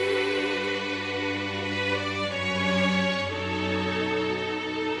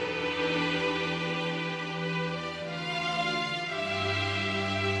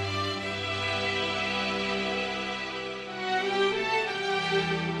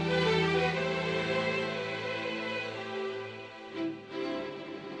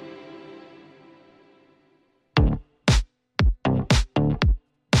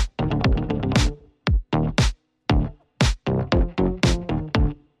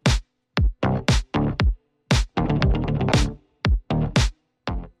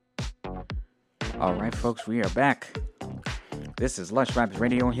 All right, folks, we are back. This is Lush Vibes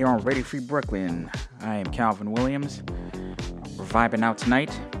Radio here on Radio Free Brooklyn. I am Calvin Williams. We're vibing out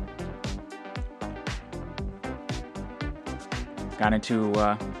tonight. Got into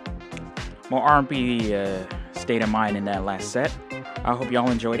more R&B state of mind in that last set. I hope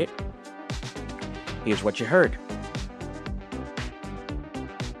y'all enjoyed it. Here's what you heard.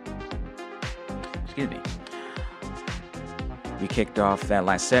 Excuse me. We kicked off that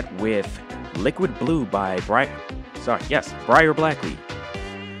last set with Liquid Blue by Briar Blackley.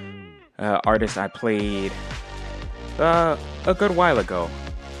 Artist I played a good while ago.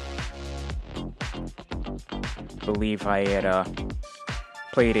 Believe I had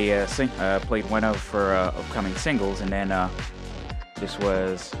played played one of her upcoming singles, and then this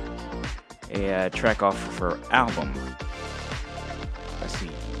was a track off of her album. Let's see,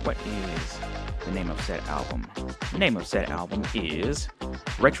 what is the name of said album? The name of said album is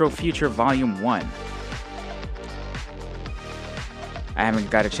Retro Future Volume 1. I haven't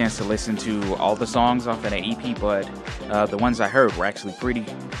got a chance to listen to all the songs off of the EP, but the ones I heard were actually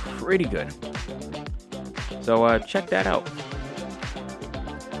pretty good. So check that out.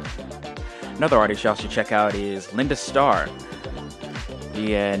 Another artist y'all should check out is Linda Starr.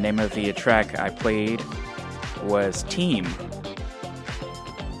 The name of the track I played was Team.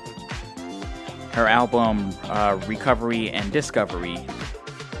 Her album Recovery and Discovery,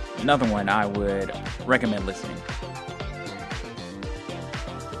 another one I would recommend listening.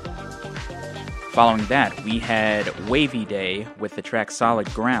 Following that, we had Wavy Day with the track Solid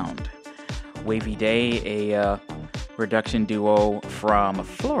Ground. Wavy Day, a production duo from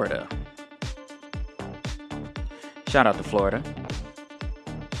Florida. Shout out to Florida.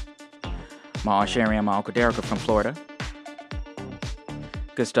 My Aunt Sherry and my Uncle Derek are from Florida.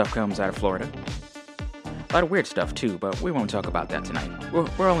 Good stuff comes out of Florida. A lot of weird stuff too, but we won't talk about that tonight.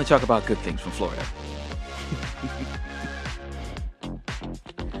 We're only talking about good things from Florida.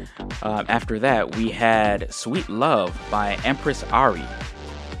 After that, we had Sweet Love by Empress Ari.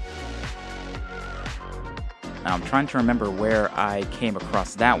 Now, I'm trying to remember where I came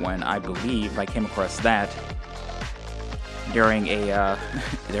across that one. I believe I came across that during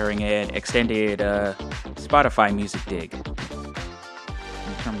an extended Spotify music dig.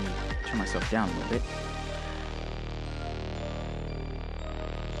 Let me turn myself down a little bit.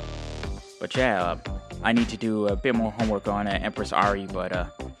 But yeah, I need to do a bit more homework on Empress Ari, but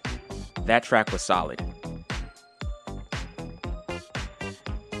that track was solid.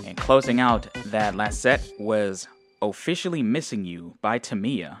 And closing out that last set was Officially Missing You by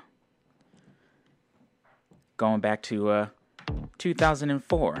Tamia. Going back to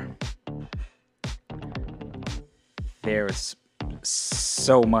 2004. There's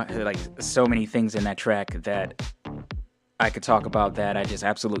so many things in that track that I could talk about that I just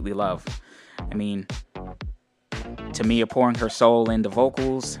absolutely love. I mean, Tamia pouring her soul into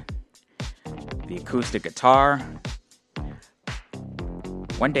vocals, the acoustic guitar.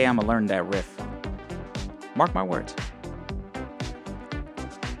 One day I'm gonna learn that riff. Mark my words.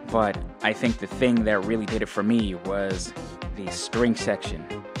 But I think the thing that really did it for me was the string section.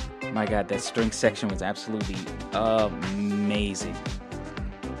 My God, that string section was absolutely amazing.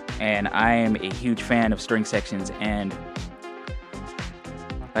 And I am a huge fan of string sections, and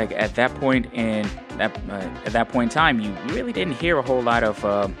like at that point in time, you really didn't hear a whole lot of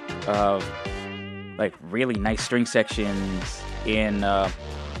like really nice string sections in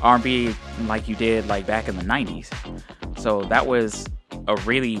R&B like you did like back in the 90s. So that was a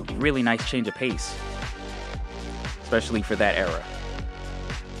really, really nice change of pace, especially for that era.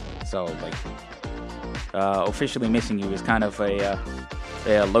 So like Officially Missing You is kind of a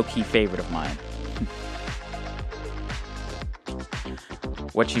low-key favorite of mine.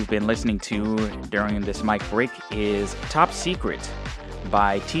 What you've been listening to during this mic break is Top Secret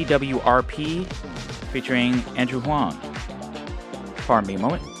by TWRP featuring Andrew Huang. Pardon me a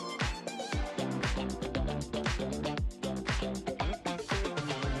moment.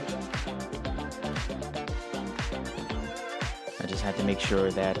 I just had to make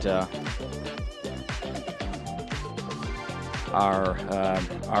sure that our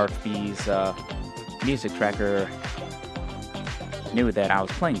RFB's music tracker knew that I was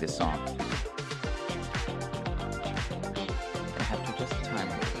playing this song. I have to adjust the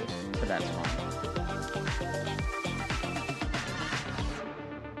timer for that song.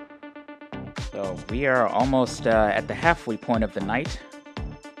 So we are almost at the halfway point of the night,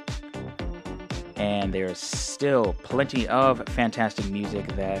 and there's still plenty of fantastic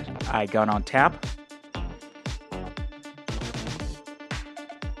music that I got on tap.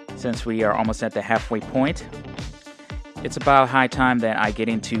 Since we are almost at the halfway point, it's about high time that I get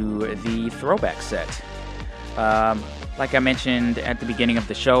into the throwback set. Like I mentioned at the beginning of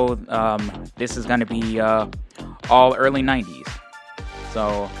the show, this is going to be all early 90s.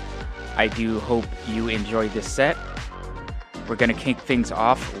 So I do hope you enjoy this set. We're going to kick things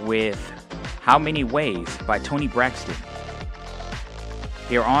off with How Many Ways by Toni Braxton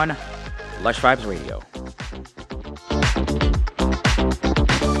here on Lush Vibes Radio.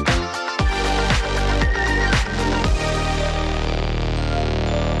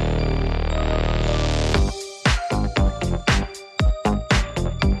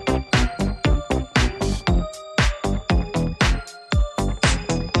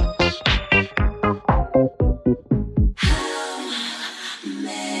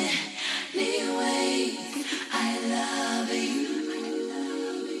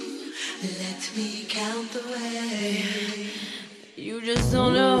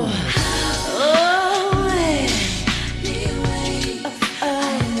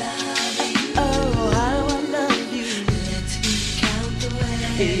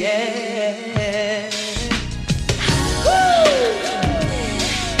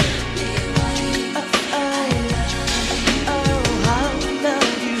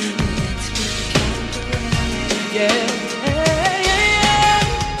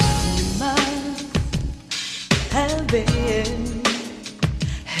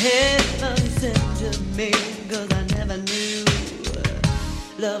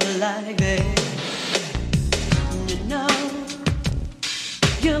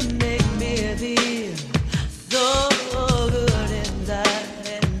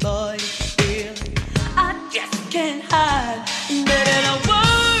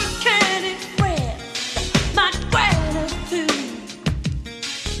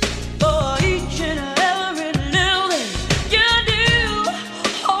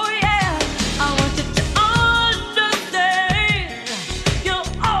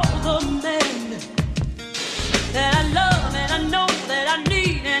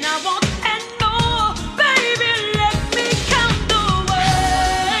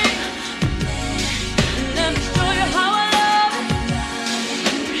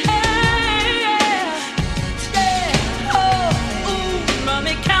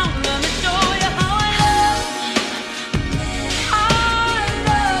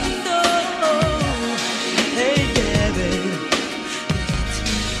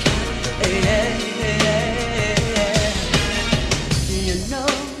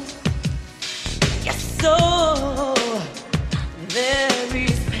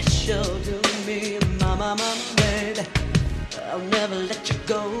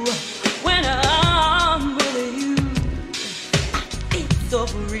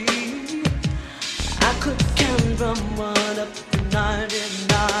 I could count from 1 up to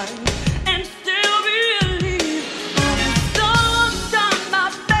 99 and still believe. Sometimes, my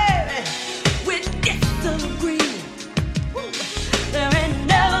baby, we disagree. There ain't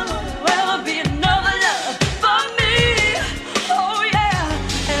never gonna ever be another love for me. Oh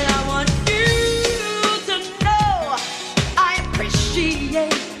yeah, and I want you to know I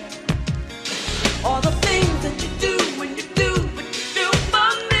appreciate all the things that you do when you do what you do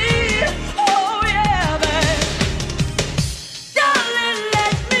for me. Oh yeah, babe. Darling,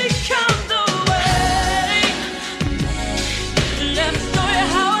 let me count the way. Let me show you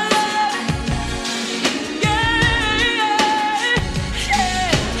how I love it. Yeah, yeah,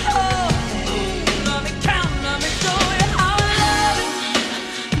 yeah. Oh, let me count, let me show you how I love it.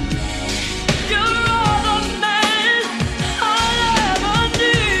 You're all the man I'll ever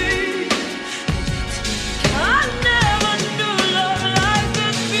need. I never knew love like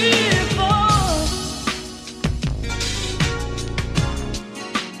this before.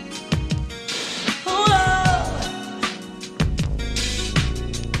 Oh, love.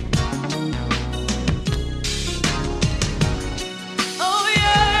 Oh,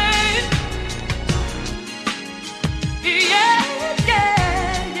 yeah. Yeah,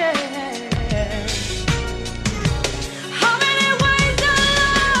 yeah, yeah. How many ways to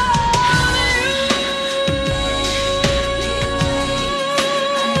love you?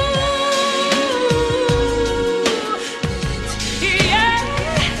 Yeah,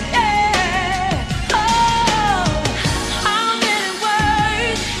 yeah. Oh, how many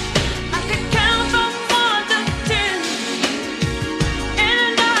ways I could count from 1 to 10,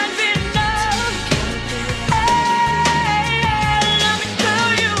 and I'd be enough. Hey, let me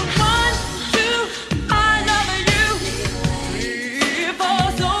tell you, 1, 2, I love you. 3,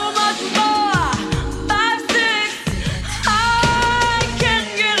 4, so much more. 5, 6, I can't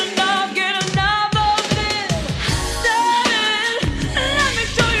get enough of it. 7, let me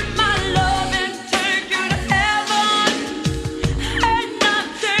show you my love and take you to heaven. 8, 9,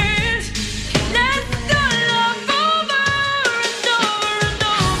 10, let's go love over and over and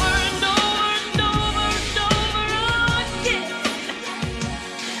over and over and over and over again.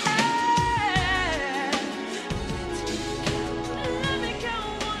 Let me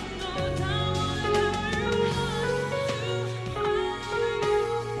count one more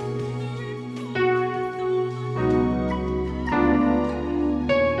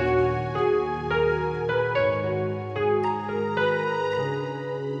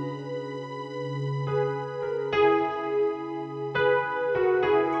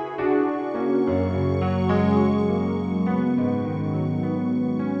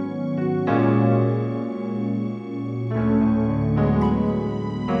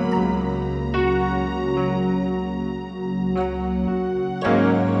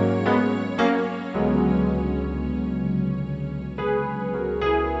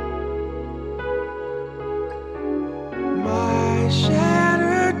My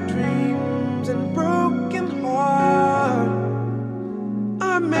shattered dreams and broken heart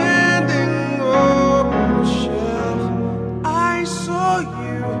are mending on the shelf. I saw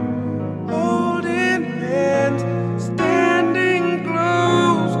you holding hands, standing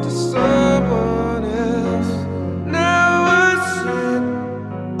close to someone else. Now I sit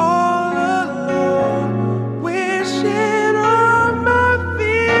all alone, wishing all my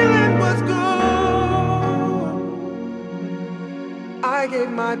feeling was gone. I gave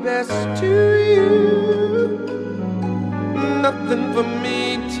my best to you, nothing for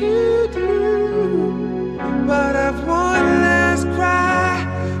me to do, but I've one last cry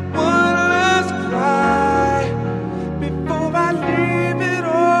before I leave it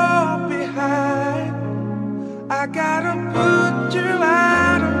all behind. I gotta put you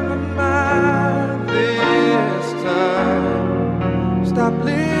out of my mind this time. Stop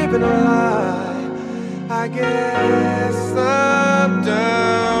living a lie. I guess I'm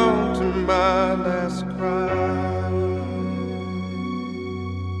down to my last cry.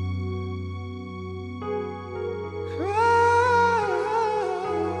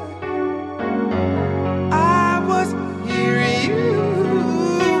 I was here, you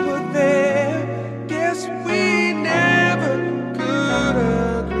were there. Guess we never could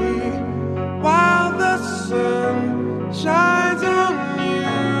agree. While the sun shines on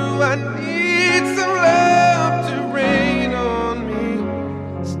you, I need some love to rain on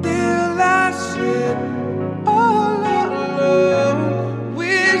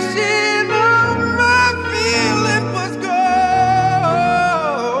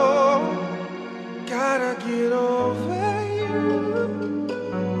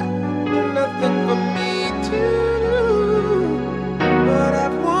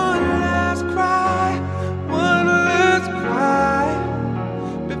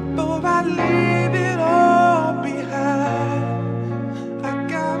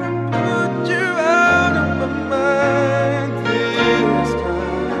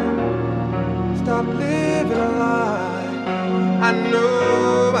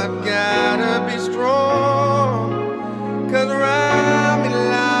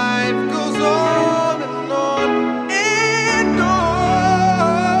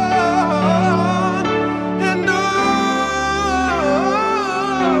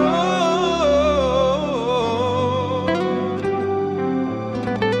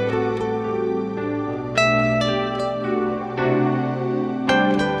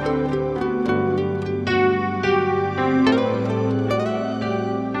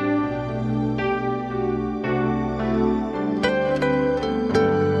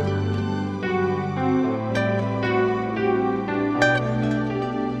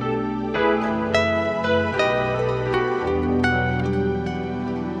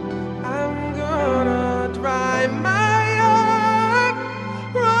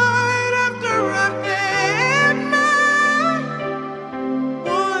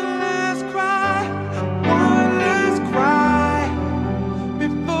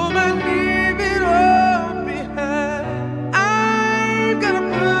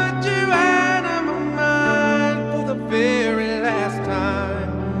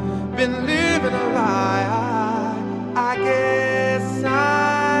been living a lie. I guess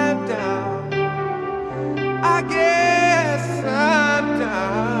I'm down. I guess I'm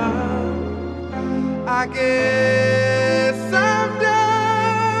down. I guess I'm down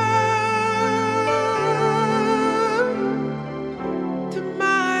to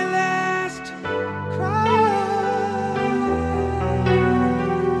my last cry.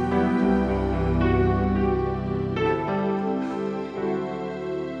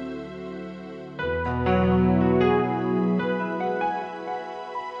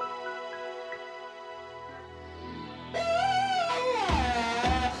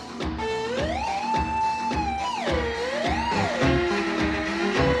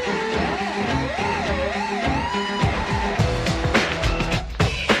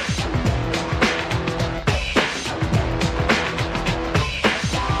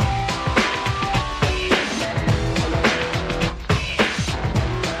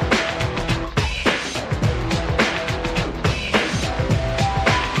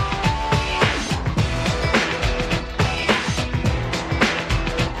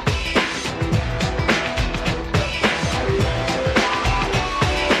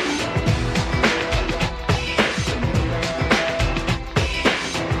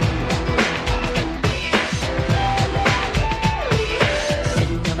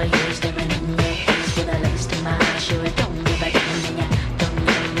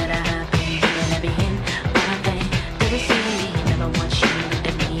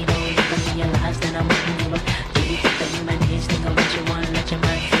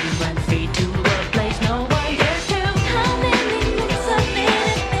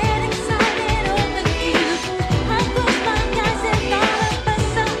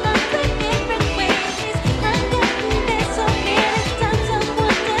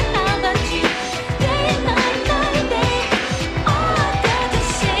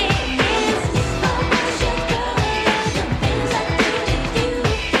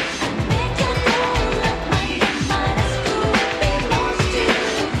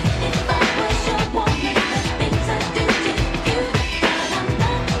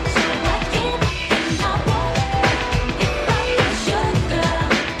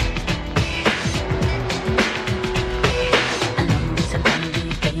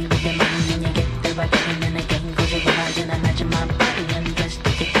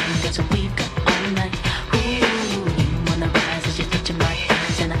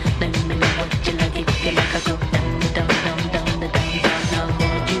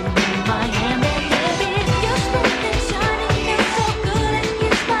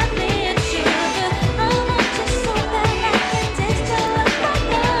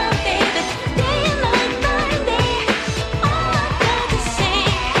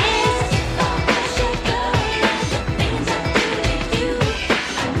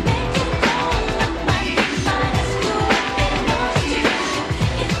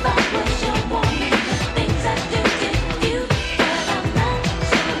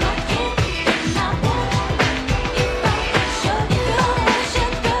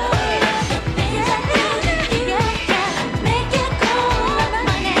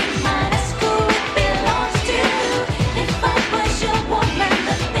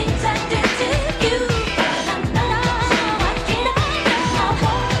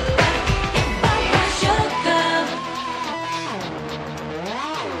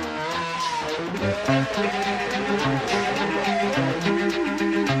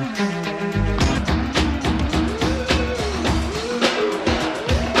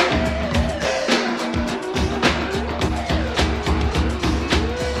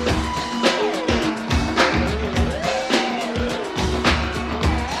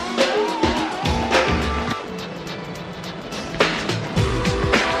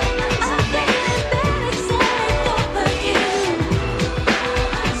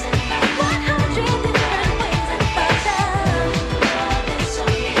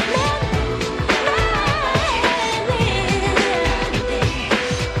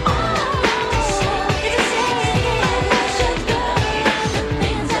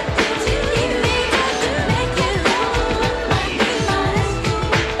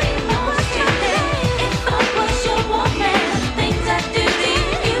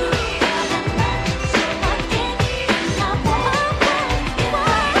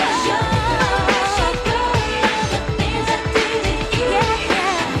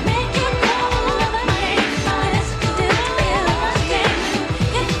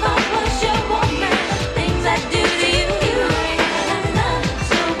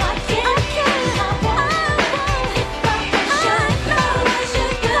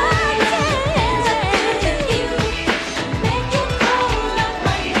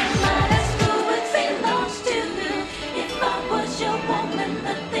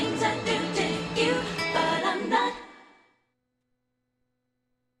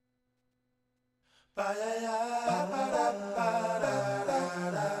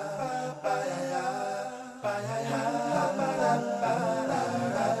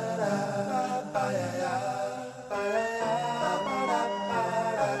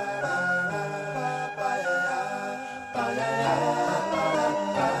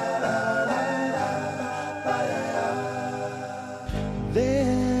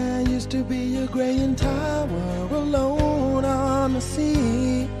 to be a graying tower alone on the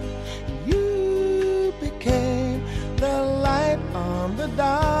sea. You became the light on the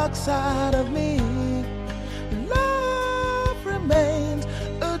dark side of me. Love remains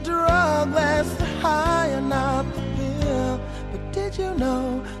a drug that's the high and not the pill. But did you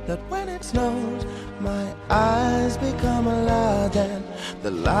know that when it snows, my eyes become large and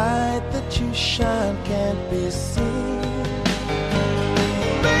the light that you shine can't be seen?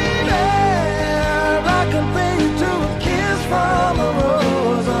 I compare you to a kiss from a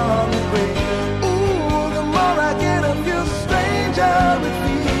rose on the grave. Ooh, the more I get of you, the stranger it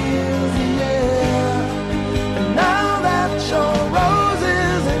feels, yeah. And now that your rose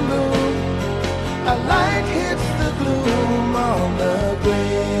is in bloom, a light hits the gloom on the grave.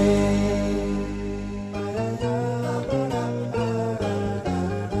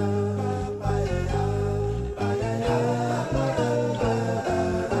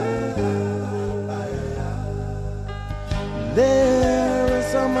 There is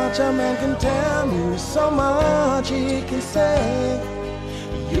so much a man can tell you, so much he can say.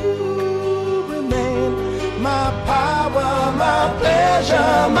 You remain my power, my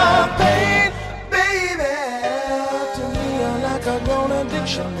pleasure, my pain, baby. To me you're like a grown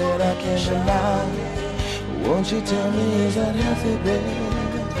addiction that I can't deny. Won't you tell me, is that healthy, baby?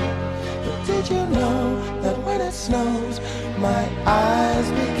 But did you know that when it snows, my eyes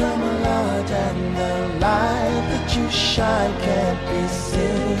become large and the light that you shine can't be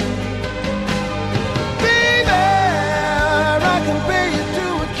seen? Baby, I compare you to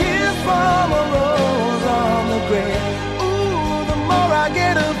a kiss from a rose on the grave. Ooh, the more I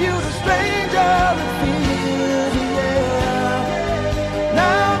get of you, the stranger it feels, yeah.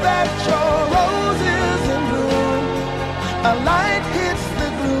 Now that your rose is in bloom, a light hits the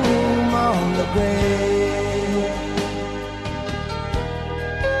gloom on the grave.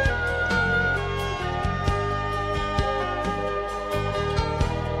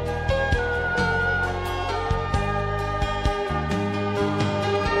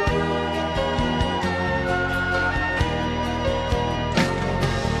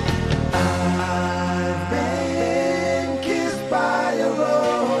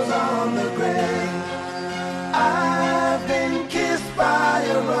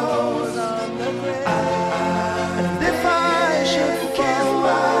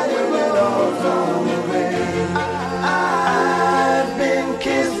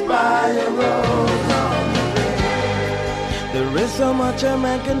 So much a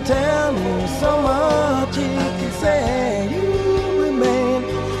man can tell me, so much he can say. You remain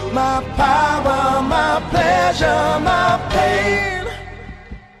my power, my pleasure, my pain.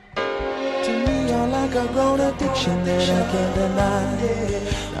 To me you're like a grown addiction that I can't deny.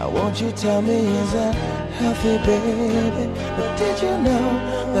 Now won't you tell me, is that healthy, baby? But did you know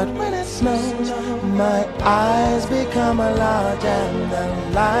that when it snows, my eyes become large and the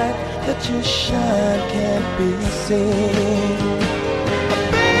light that you shine can't be seen?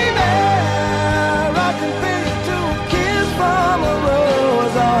 From a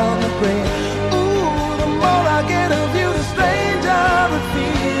rose on the grave. Ooh, the more I get of you, the stranger it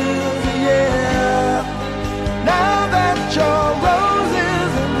feels, yeah. Now that your rose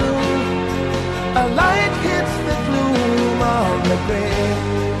is in bloom, a light hits the gloom on the grave.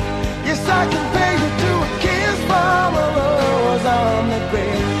 Yes, I compare you to a kiss from a rose on the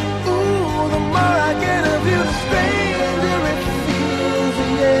grave. Ooh, the more I get of you, the stranger it feels,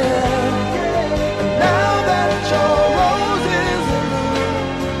 yeah. And now that your rose is in bloom,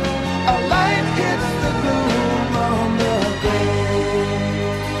 a light hits the gloom on the grave.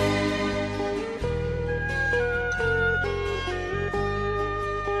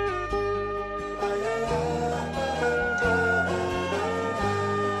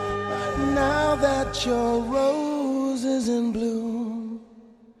 Now that your rose is in bloom,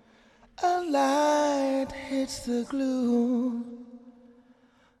 a light hits the gloom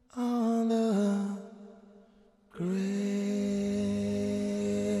on the grave.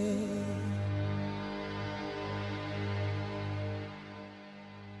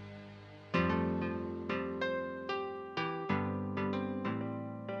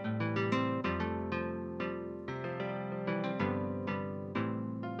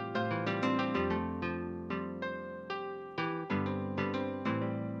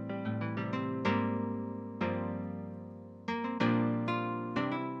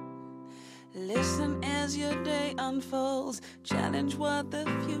 Listen as your day unfolds, challenge what the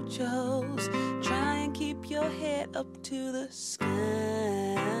future holds. Try and keep your head up to the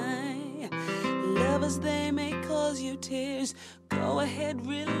sky. Lovers, they may cause you tears. Go ahead,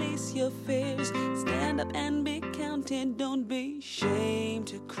 release your fears. Stand up and be counted. disappointed, don't be ashamed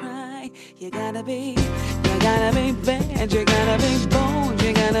to cry. You gotta be bad, you gotta be bold,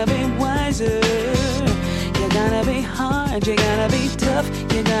 you gotta be wiser. You gotta be hard, you gotta be tough,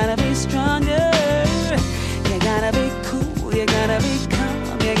 you gotta be stronger. You gotta be cool, you gotta be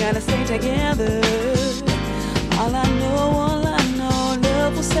calm, you gotta stay together. All I know,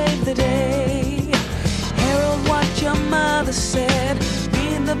 love will save the day. Herald what your mother said,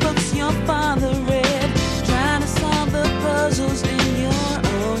 read the books your father read, trying to solve the puzzles in your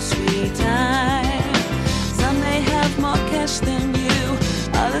own sweet time. Some may have more cash than you,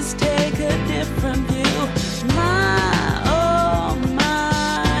 others take a different view. My, oh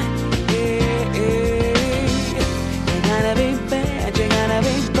my, yeah, yeah. You gotta be bad, you gotta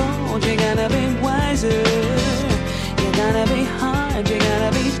be bold, you gotta be wiser. You gotta be hard, you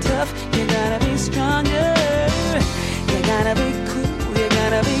gotta be tough, you gotta be stronger. You gotta be cool, you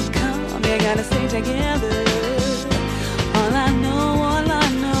gotta be calm, you gotta stay together. All I know,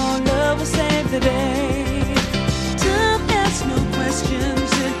 love will save the day. Time asks no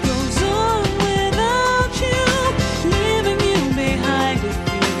questions, it goes on without you, leaving you behind if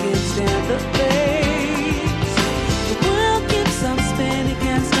you can stand the pace. The world keeps on spinning,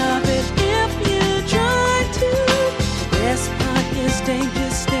 can't stop it if you try to. The best part is danger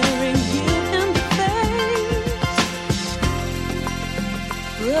staring you in the face.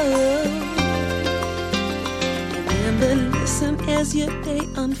 Whoa. Remember, listen as your day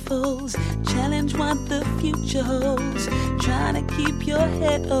unfolds. Challenge what the future holds. Try to keep your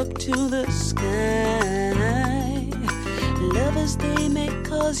head up to the sky. Lovers, they may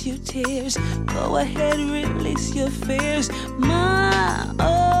cause you tears. Go ahead, release your fears. My,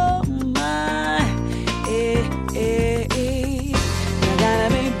 oh my, eh, eh, eh. You gotta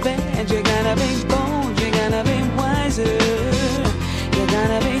be bad, you gotta be bold, you gotta be wiser. You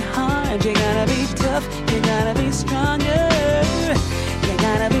gotta be hard, you gotta be tough, you gotta be stronger. You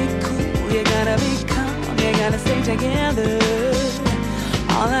gotta be cool, you gotta be calm, you gotta stay together.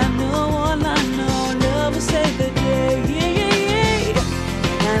 All I know, love will save the day. Yeah, yeah, yeah.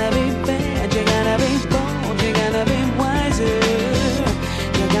 You gotta be bad, you gotta be bold, you gotta be wiser.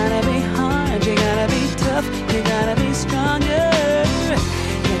 You gotta be hard, you gotta be tough, you gotta be stronger.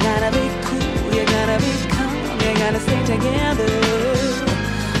 You gotta be cool, you gotta be calm, you gotta stay together.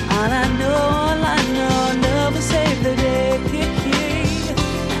 All I know, love will save the day.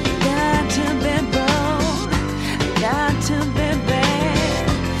 Got to be bold, got to be bad,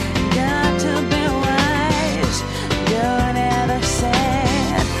 got to be wise, don't ever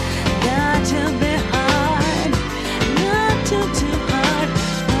sad. Got to be hard, not too hard.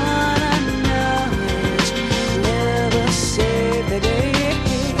 All I know is love will save the day.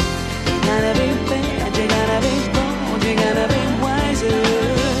 You gotta be bad, you gotta be bold, you gotta be wiser.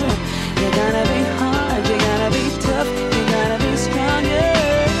 You gotta be hard, you gotta be tough, you gotta be stronger.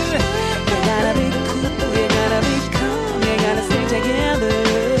 You gotta be cool, you gotta be calm, you gotta stay together.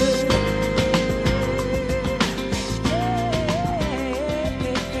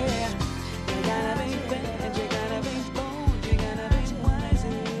 You gotta be bad, you gotta be bold, you gotta be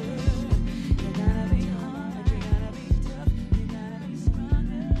wiser. You gotta be hard, you gotta be tough, you gotta be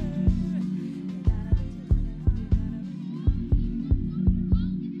stronger.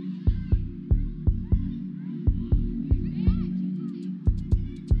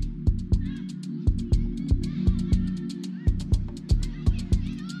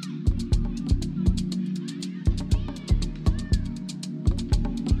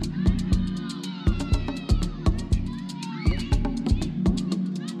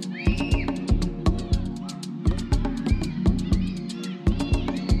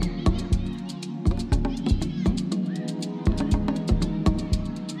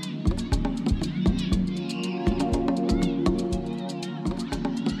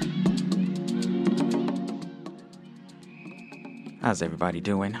 How's everybody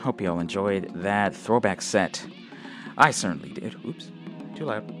doing? Hope you all enjoyed that throwback set. I certainly did. Oops, too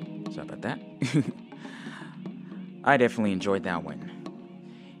loud. Sorry about that. I definitely enjoyed that one.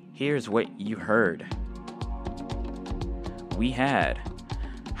 Here's what you heard. We had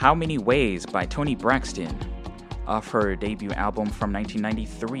How Many Ways by Toni Braxton off her debut album from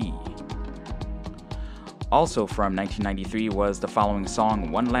 1993. Also from 1993 was the following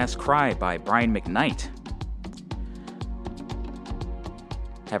song, One Last Cry by Brian McKnight.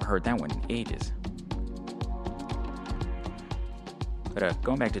 Haven't heard that one in ages. But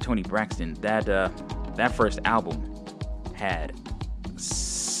going back to Toni Braxton, that first album had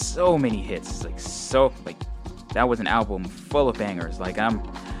so many hits. That was an album full of bangers. Like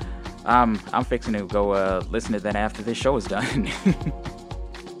I'm fixing to go listen to that after this show is done.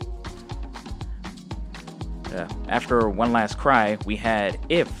 After One Last Cry, we had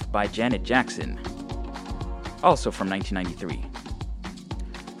If by Janet Jackson, also from 1993.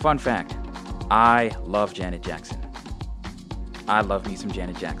 Fun fact, I love Janet Jackson. I love me some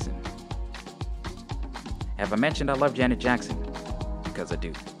Janet Jackson. Have I mentioned I love Janet Jackson? Because I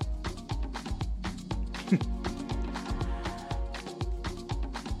do.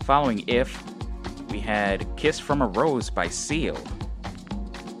 Following If, we had Kiss from a Rose by Seal.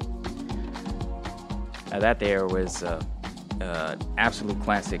 Now that there was absolute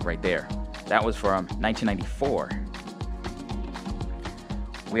classic right there. That was from 1994.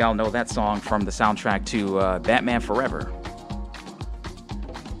 We all know that song from the soundtrack to Batman Forever.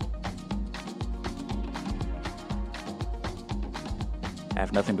 I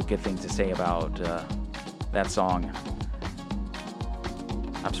have nothing but good things to say about that song.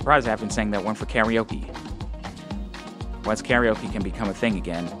 I'm surprised I haven't sang that one for karaoke. Once karaoke can become a thing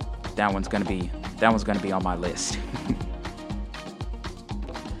again, that one's gonna be on my list.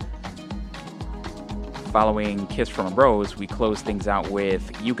 Following Kiss from a Rose, we close things out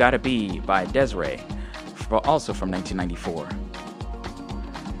with You Gotta Be by Des'ree, also from 1994.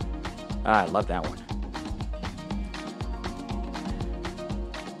 I love that one.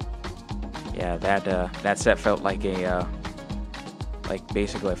 Yeah, that set felt like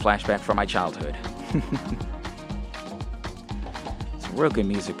basically a flashback from my childhood. Some real good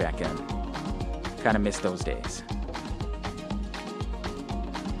music back then. Kind of miss those days.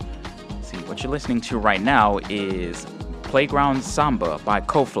 See, what you're listening to right now is Playground Samba by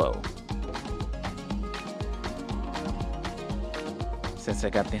Koflo. Since I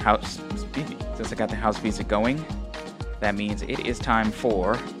got the house music going, that means it is time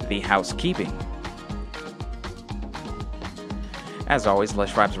for the housekeeping. As always,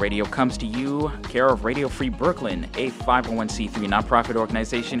 Lush Vibes Radio comes to you care of Radio Free Brooklyn, a 501c3 nonprofit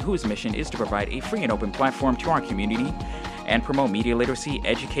organization whose mission is to provide a free and open platform to our community and promote media literacy,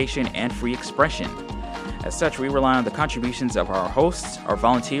 education, and free expression. As such, we rely on the contributions of our hosts, our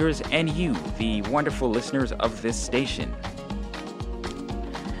volunteers, and you, the wonderful listeners of this station.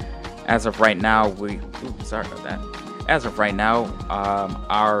 As of right now,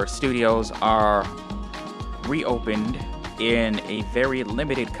 our studios are reopened in a very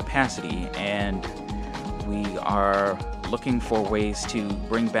limited capacity, and we are looking for ways to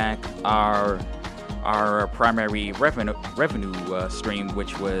bring back our primary revenue stream,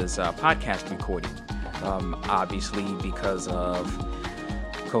 which was podcast recording. Obviously, because of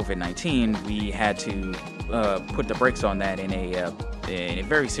COVID-19, we had to put the brakes on that in a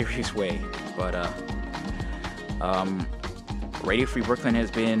very serious way. But Radio Free Brooklyn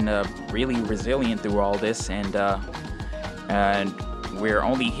has been really resilient through all this, and we're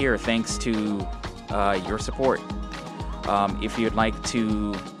only here thanks to your support. If you'd like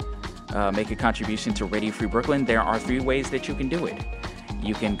to make a contribution to Radio Free Brooklyn, there are 3 ways that you can do it.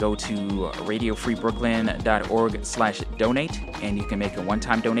 You can go to radiofreebrooklyn.org/donate, and you can make a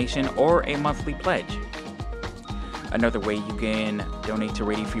one-time donation or a monthly pledge. Another way you can donate to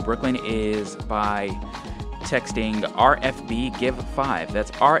Radio Free Brooklyn is by texting RFB Give 5.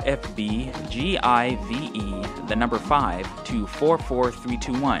 That's RFB GIVE, the number 5, to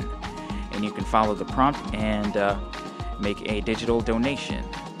 44321. And you can follow the prompt and make a digital donation.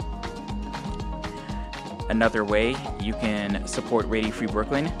 Another way you can support Radio Free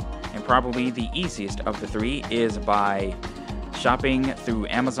Brooklyn, and probably the easiest of the 3, is by shopping through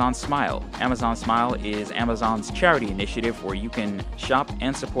Amazon Smile. Amazon Smile is Amazon's charity initiative where you can shop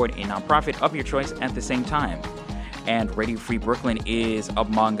and support a nonprofit of your choice at the same time. And Radio Free Brooklyn is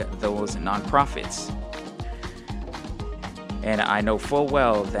among those nonprofits. And I know full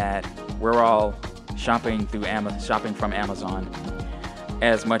well that we're all shopping from Amazon.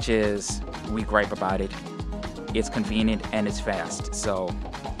 As much as we gripe about it, it's convenient and it's fast. So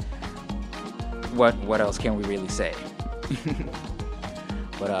what else can we really say?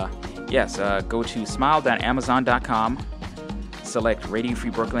 But yes, go to smile.amazon.com, select Radio Free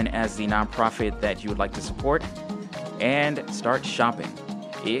Brooklyn as the nonprofit that you would like to support, and start shopping.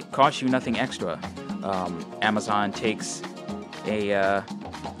 It costs you nothing extra. Amazon takes a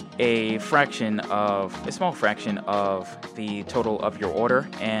small fraction of the total of your order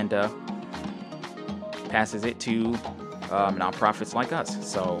and passes it to nonprofits like us.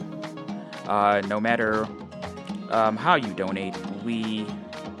 So no matter how you donate, we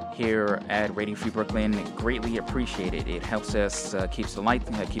here at Radio Free Brooklyn greatly appreciate it. It helps us keep the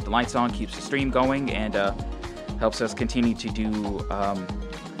lights on, keeps the stream going, and helps us continue to do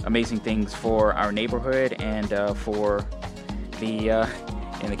amazing things for our neighborhood and for the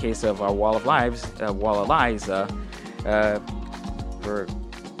in the case of our Wall of Lies, we're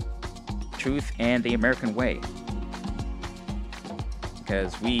truth and the American way.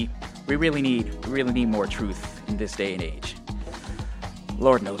 Because we really need more truth in this day and age.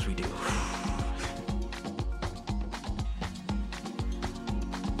 Lord knows we do.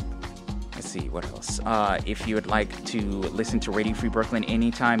 Let's see, what else? If you would like to listen to Radio Free Brooklyn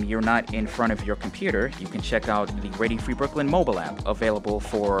anytime you're not in front of your computer, you can check out the Radio Free Brooklyn mobile app, available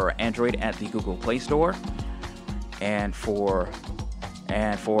for Android at the Google Play Store, and for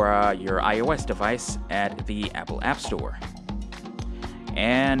your iOS device at the Apple App Store.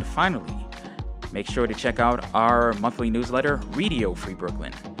 And finally, make sure to check out our monthly newsletter, Radio Free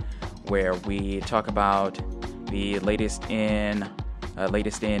Brooklyn, where we talk about the latest in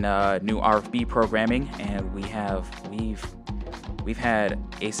new RFB programming, and we've had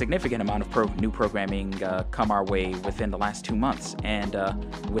a significant amount of new programming come our way within the last 2 months, and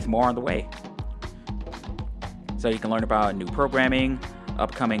with more on the way. So you can learn about new programming,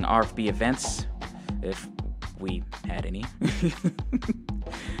 upcoming RFB events, if we had any,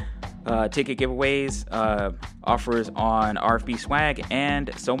 ticket giveaways, offers on RFB swag, and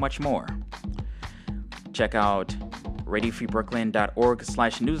so much more. Check out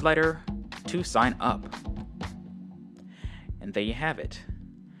radiofreebrooklyn.org/newsletter to sign up. And there you have it.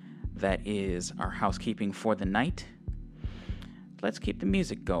 That is our housekeeping for the night. Let's keep the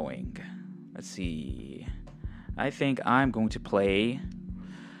music going. Let's see. I think I'm going to play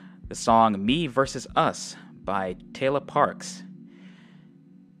the song Me vs. Us by Taylor Parks.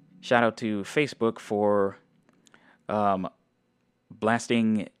 Shout out to Facebook for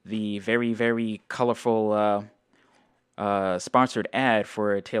blasting the very, very colorful sponsored ad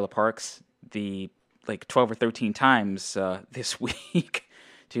for Taylor Parks, the 12 or 13 times this week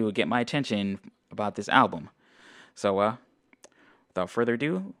to get my attention about this album. So without further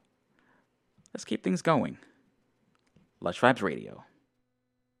ado, let's keep things going. Lush Vibes Radio.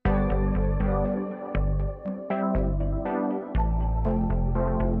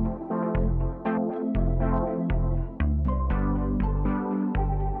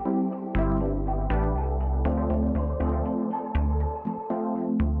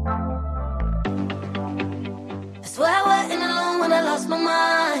 Lost my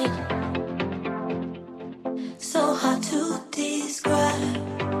mind, so hard to describe.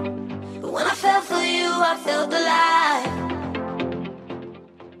 But when I fell for you, I felt alive.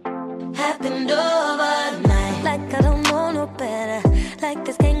 Happened overnight, like I don't know no better. Like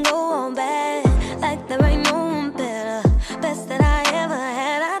this can't go on bad. Like there ain't no one better. Best that I ever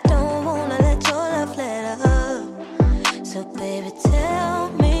had. I don't wanna let your love let up. So baby, tell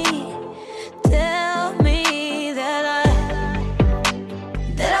me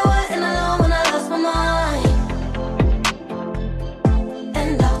that I wasn't alone when I lost my mind,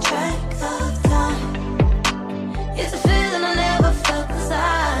 and lost track of time. It's a feeling I never felt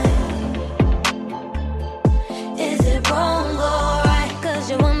inside. Is it wrong or right? 'Cause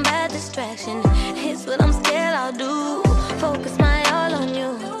you're one bad distraction. It's what I'm scared I'll do. Focus my all on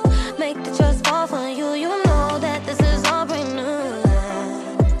you. Make the trust fall for you. You know that this is all brand new.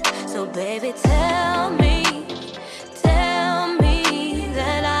 So baby, tell me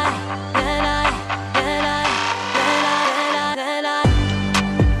that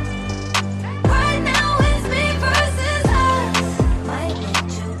right now it's me versus us. Might let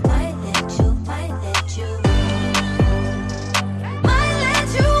you, might let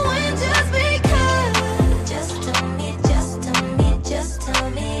you win just because. Just tell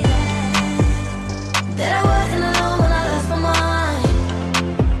me that I wasn't alone when I lost my mind.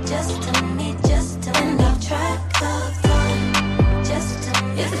 Just tell me, and I'll track of time. Just tell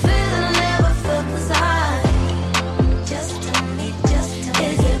me, it's a feeling I never felt inside. Just tell me,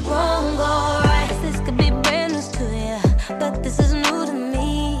 is it wrong or right? This could be brand new to you, but this is new to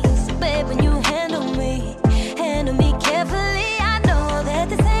me. So babe, when you handle me carefully, I know that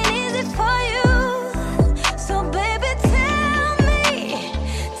this ain't easy for you. So baby, tell me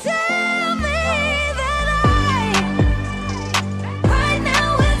that right now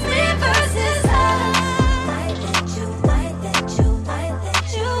it's me versus us. Might let you win.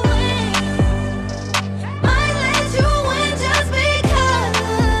 Might let you win just because.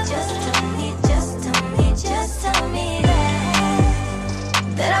 Just tell me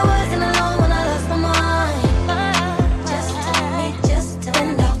that I wasn't alone when I lost my mind. Just tell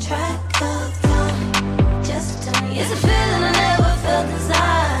me, and I'll track of time. Just tell me, it's a feeling I never felt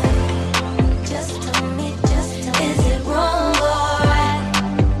inside. Just tell me, is it wrong or right?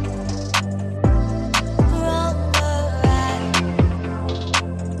 Wrong or right?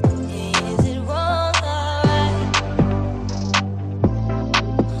 Is it wrong or right?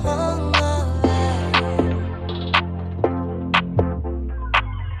 Wrong or right?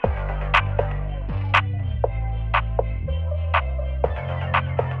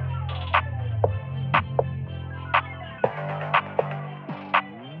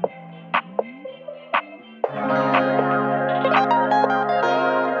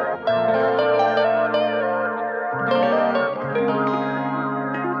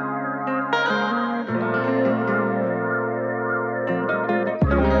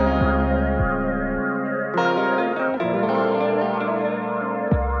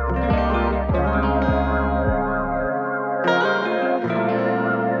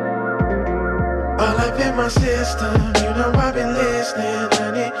 up in my system, you know I've been listening,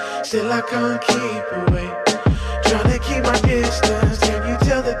 honey. Still I can't keep away. Trying to keep my distance. Can you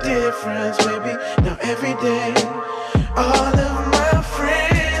tell the difference, baby? Now every day, all of my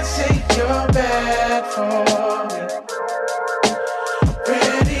friends say you're bad for me.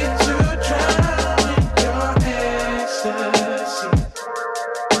 Ready to drown in your ecstasy.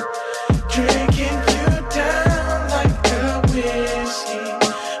 Drinking you down like a whiskey.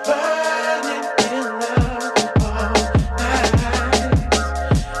 Burning in love all night.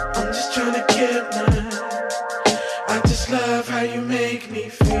 I'm just trying to get mine. I just love how you make me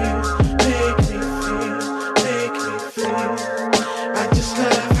feel. Make me feel. Make me feel. I just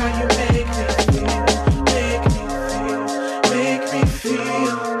love how you make me feel. Make me feel. Make me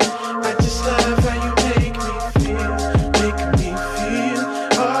feel. I just love how you make me feel. Make me feel.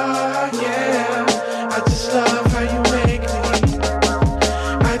 Oh yeah. I just love how you make me.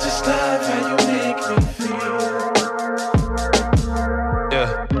 I just love how you make me feel. Yeah,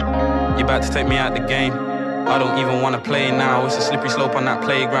 you about to take me out the game. I don't even wanna play now. It's a slippery slope on that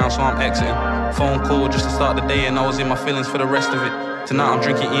playground, so I'm exiting. Phone call just to start the day, and I was in my feelings for the rest of it. Tonight I'm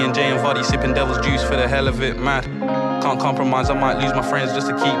drinking E&J and Vardy, sipping devil's juice for the hell of it. Mad, can't compromise, I might lose my friends just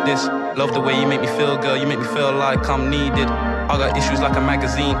to keep this. Love the way you make me feel, girl, you make me feel like I'm needed. I got issues like a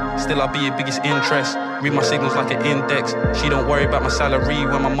magazine, still I'll be your biggest interest. Read my signals like an index. She don't worry about my salary.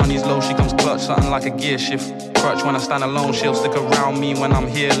 When my money's low, she comes clutch, something like a gear shift. Crutch when I stand alone, she'll stick around me when I'm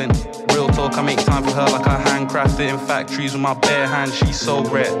healing. Real talk, I make time for her like I handcrafted in factories with my bare hands. She's so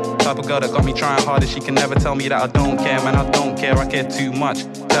rare, type of girl that got me trying harder. She can never tell me that I don't care, man, I don't care, I care too much.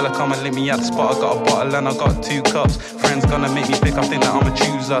 Tell her come and link me at the spot. I got a bottle and I got 2 cups. Friends gonna make me pick, I think that I'ma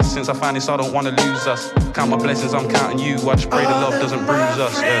choose us. Since I find this, I don't wanna lose us. Count my blessings, I'm counting you. I just pray the love doesn't bruise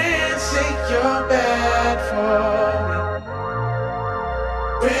us. Yeah. Say you're bad for me.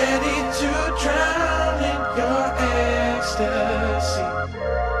 Ready to drown in your ecstasy.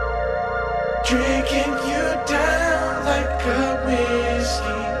 Drinking you down like a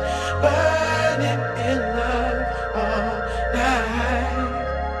whiskey. Burning in love all night.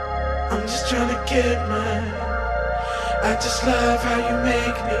 I'm just trying to get mine. I just love how you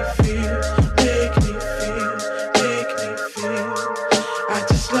make me feel. Make me feel. Make me feel. I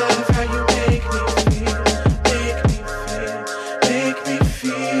just love how you make me feel. Make me feel. Make me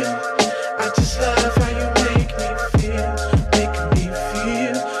feel. I just love how you make me feel. Make me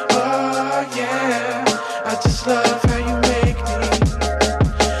feel. Oh yeah. I just love how you make me.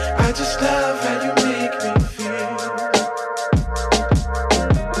 I just love how you make me feel.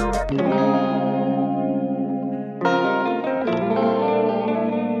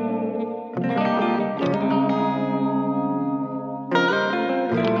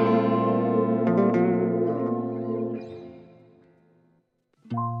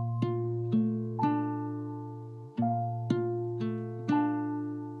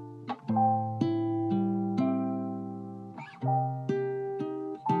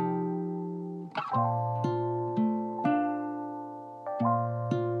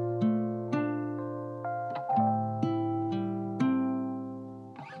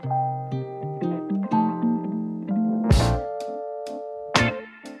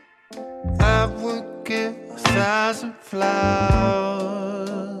 I would give 1,000 flowers,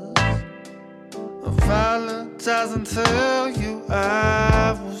 a Valentine's, and tell you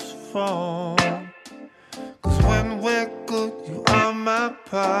I was wrong. 'Cause when we're good, you are my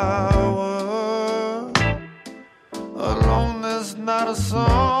power. Alone there's not a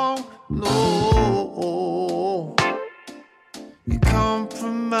song, no. You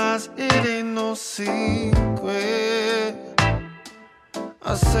compromise, it ain't no secret.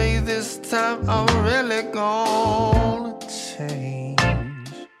 I say this time I'm really gonna change.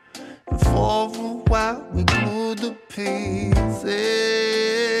 And for a while we glued the pieces,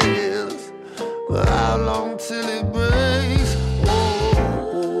 but how long till it breaks?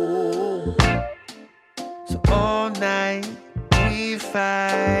 Oh. So all night we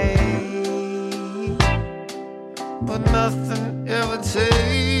fight, but nothing ever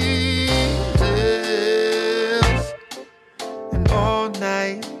changes. And all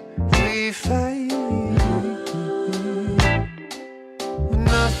night we fight, but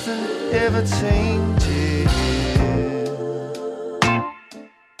nothing ever changes.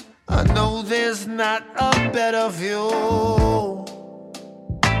 I know there's not a better view,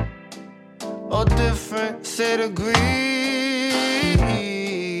 or different set of degree,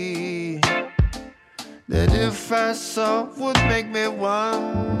 that if I saw would make me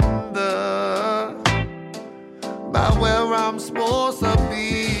wonder about where I'm supposed to be.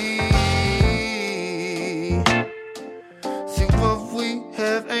 See, what we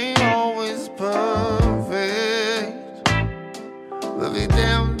have ain't always perfect.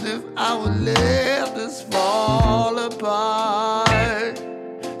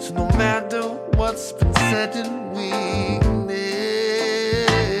 what's been said in weakness.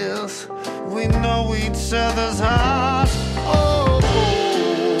 We know each other's hearts.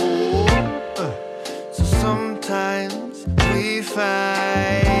 So sometimes we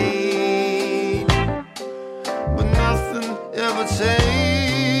fight, but nothing ever changes.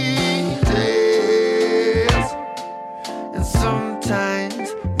 And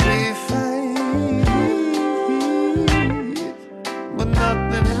sometimes we fight, but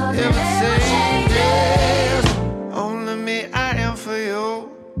nothing ever changes. Only me, I am for you.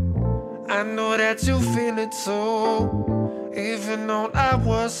 I know that you feel it too. Even on our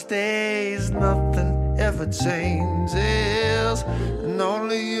worst days, nothing ever changes. And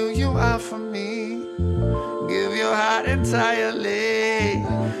only you are for me. Give your heart entirely.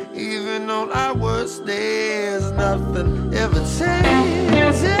 Even on our worst days, nothing ever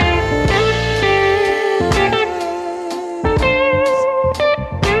changes.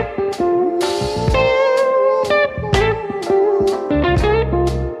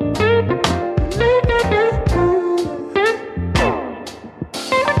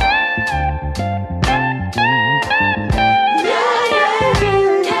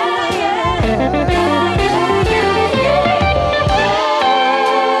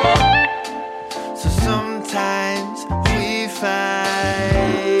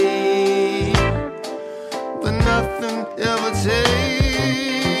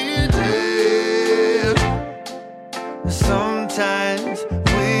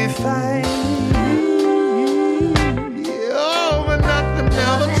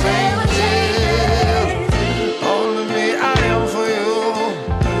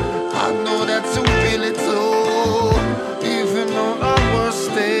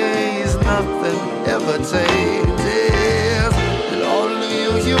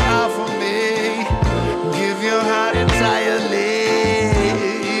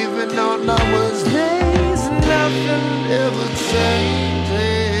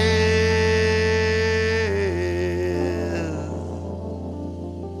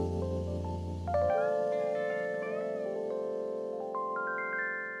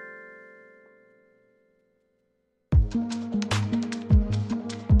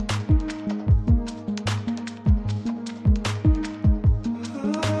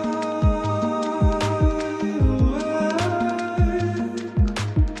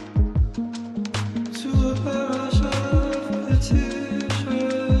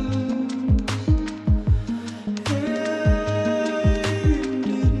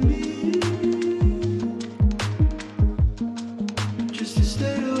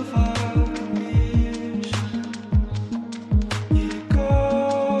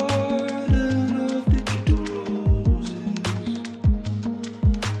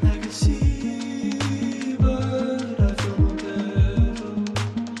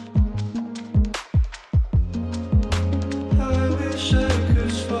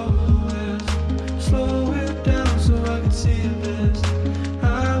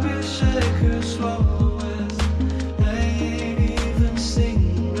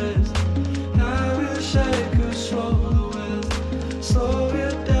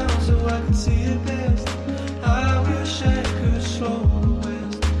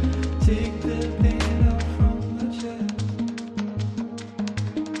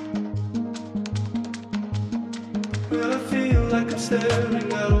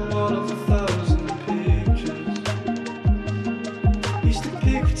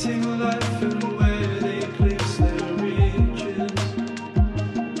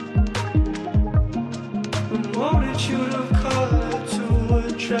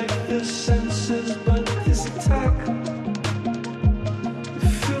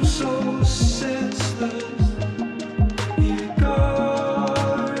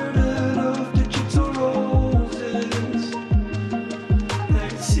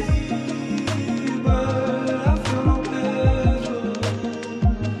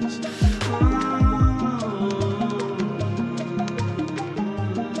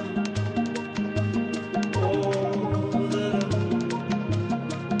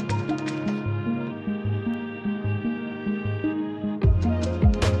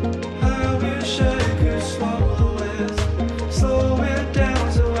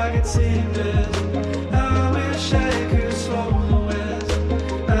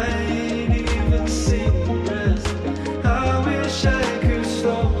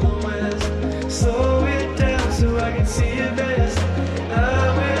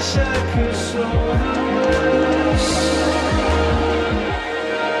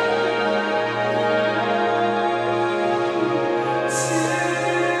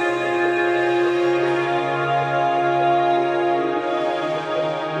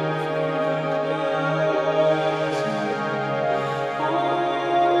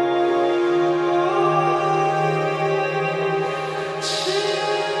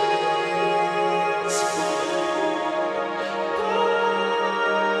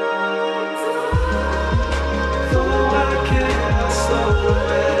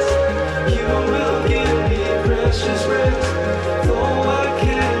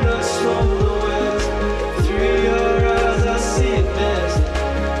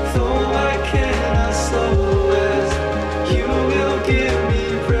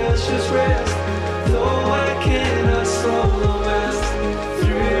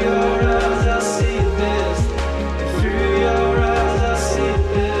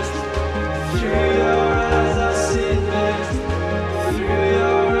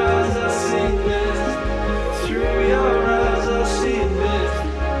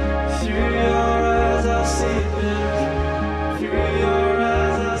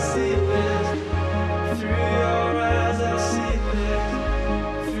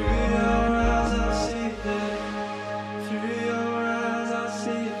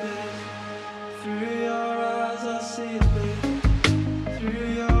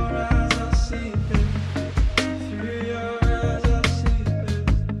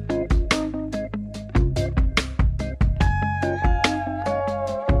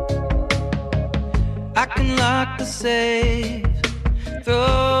 safe.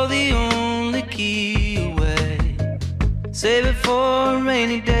 Throw the only key away. Save it for a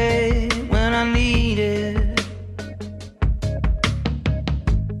rainy day when I need it.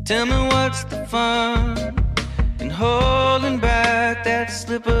 Tell me what's the fun in holding back that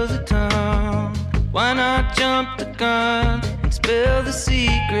slip of the tongue? Why not jump the gun and spill the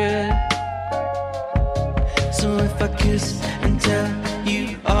secret? So if I kiss and tell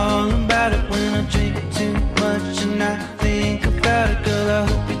you all about it when I drink too much and I think about it, girl, I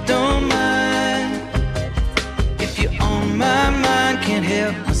hope you don't mind. If you're on my mind, can't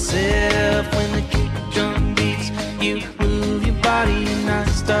help myself when the kick drum beats. You move your body and I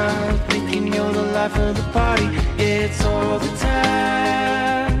start thinking you're the life of the party. Yeah, it's all the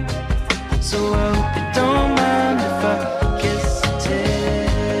time. So I hope you don't mind if I kiss and tell.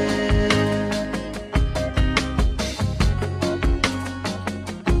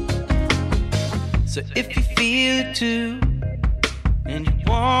 So if you feel it too, and you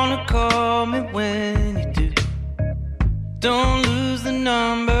wanna call me when you do, don't lose the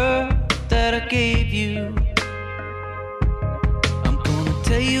number that I gave you. I'm gonna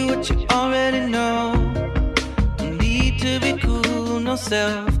tell you what you already know. Don't need to be cool, no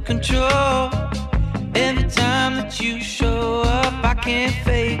self-control. Every time that you show up, I can't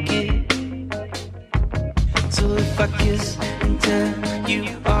fake it. So if I kiss and tell you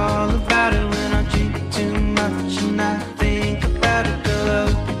all about it when I drink too much and I think about it, girl, I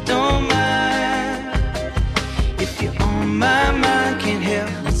hope you don't mind. If you're on my mind, can't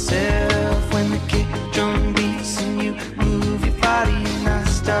help myself when the kick drum beats and you move your body and I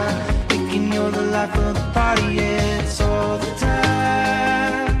start thinking you're the life of the party. Yeah, it's all the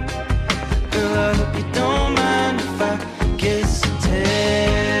time. Girl, I hope you don't mind if I kiss and tell.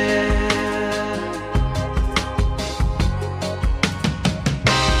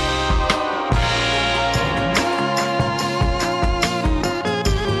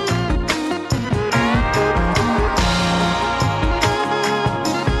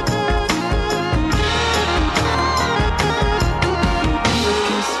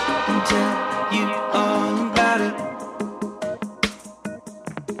 Kiss and tell you all about it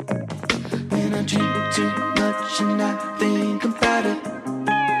when I drink too much and I think about it.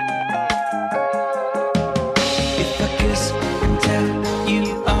 If I kiss and tell you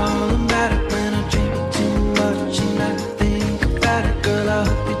all about it when I drink too much and I think about it, girl, I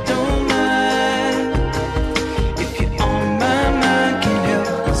hope you don't mind. If you're on my mind, can't help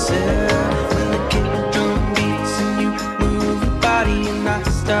myself when the kick drum beats and you move your body and I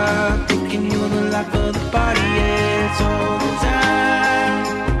start thinking you're the life of the party. Yeah, it's all the time.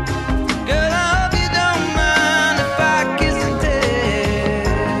 Girl, I hope you don't mind if I kiss and tell.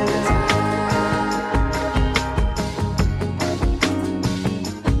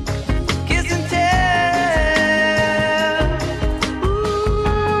 Kiss and tell.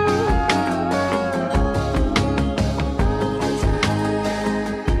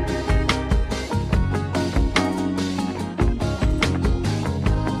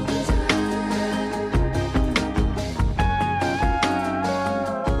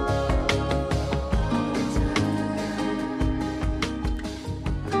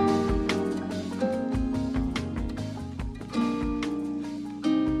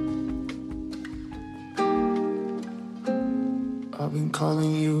 I've been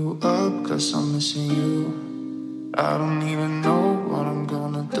calling you up 'cause I'm missing you. I don't even know what I'm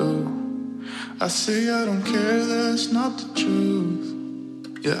gonna do. I say I don't care, that's not the truth.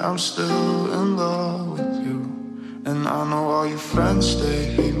 Yeah, I'm still in love with you. And I know all your friends, they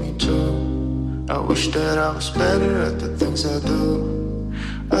hate me too. I wish that I was better at the things I do.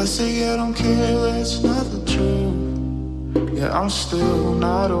 I say I don't care, that's not the truth. Yeah, I'm still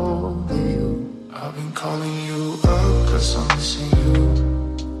not over you. I've been calling you up cause I'm missing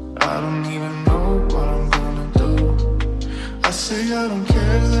you. I don't even know what I'm gonna do. I say I don't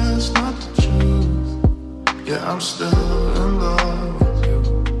care, that's not the truth. Yeah, I'm still in love with you.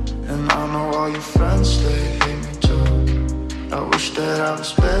 And I know all your friends, they hate me too. I wish that I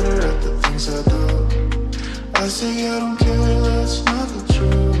was better at the things I do. I say I don't care, that's not the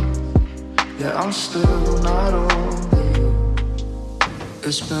truth. Yeah, I'm still not over you.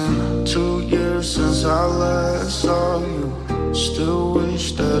 It's been 2 years since I last saw you. Still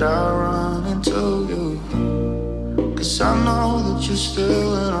wish that I run into you. Cause I know that you're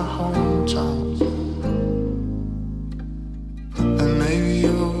still in a hometown. And maybe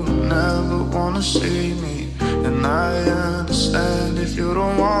you never wanna see me. And I understand if you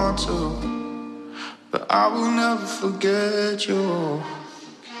don't want to. But I will never forget you.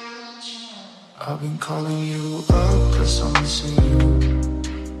 I've been calling you up cause I'm missing you.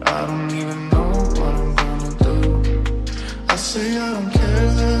 I don't even know what I'm gonna do. I say I don't care,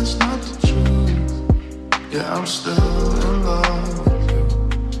 that's not the truth. Yeah, I'm still in love with you.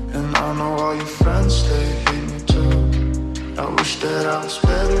 And I know all your friends, they hate me too. I wish that I was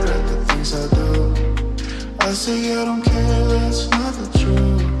better at the things I do. I say I don't care, that's not the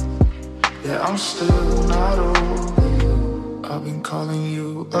truth. Yeah, I'm still not over you. I've been calling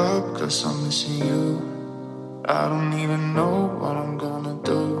you up cause I'm missing you. I don't even know what I'm gonna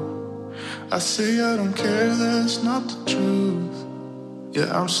do. I say I don't care, that's not the truth.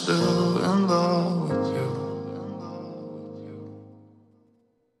 Yeah, I'm still in love with you.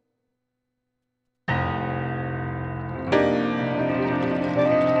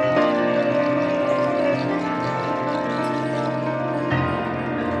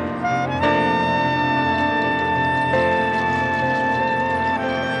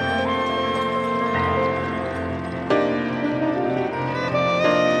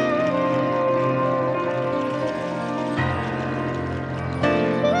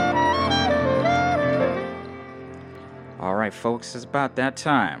 Folks, it's about that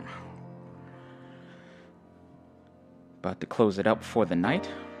time. About to close it up for the night,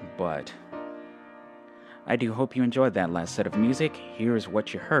 but I do hope you enjoyed that last set of music. Here's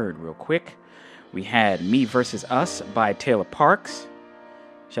what you heard real quick. We had Me Versus Us by Taylor Parks.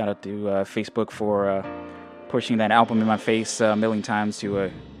 Shout out to Facebook for pushing that album in my face a million times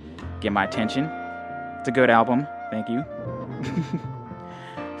to get my attention. It's a good album. Thank you.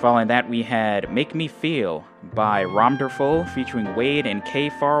 Following that, we had Make Me Feel by Romderful featuring Wade and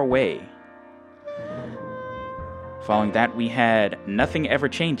K Far Away. Following that, we had Nothing Ever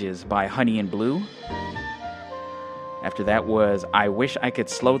Changes by Honey and Blue. After that was I Wish I Could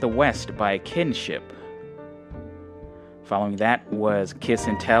Slow the West by Kinship. Following that was Kiss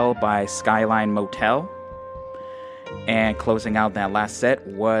and Tell by Skyline Motel. And closing out that last set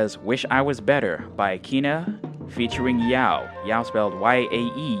was Wish I Was Better by Kina featuring Yao. Yao spelled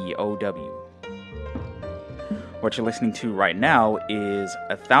Y-A-E-O-W. What you're listening to right now is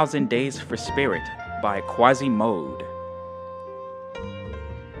 1,000 Days for Spirit by Quasi-Mode.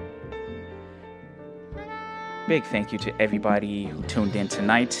 Big thank you to everybody who tuned in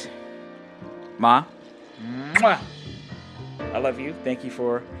tonight. Ma, mwah. I love you. Thank you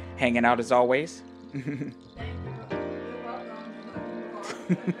for hanging out as always.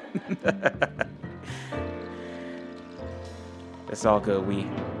 It's all good.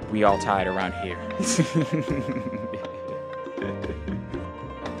 We all tied around here.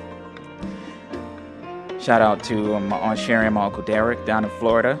 Shout out to my Aunt Sherry and my Uncle Derek down in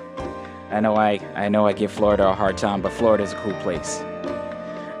Florida. I know I give Florida a hard time, but Florida's a cool place.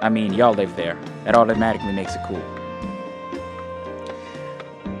 I mean, y'all live there. That automatically makes it cool.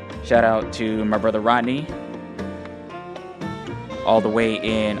 Shout out to my brother Rodney, all the way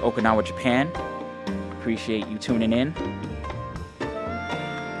in Okinawa, Japan. Appreciate you tuning in.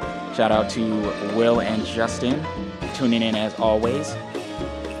 Shout out to Will and Justin tuning in as always.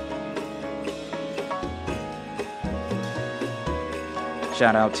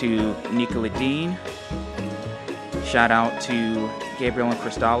 Shout out to Nicola Dean. Shout out to Gabriel and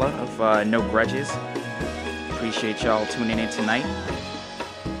Kristalla of No Grudges. Appreciate y'all tuning in tonight.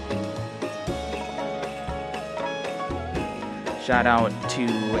 Shout out to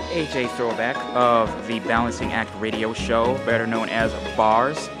AJ Throwback of the Balancing Act radio show, better known as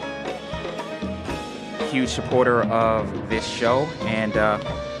Bars. Huge supporter of this show, and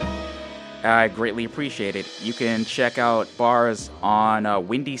I greatly appreciate it. You can check out Bars on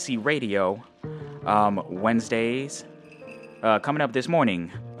Windy Sea Radio Wednesdays, coming up this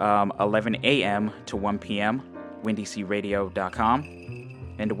morning, 11 a.m. to 1 p.m., windysearadio.com.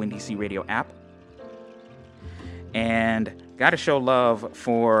 and the Windy City Radio app. And gotta show love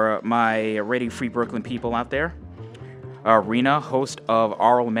for my Radio Free Brooklyn people out there. Rena, host of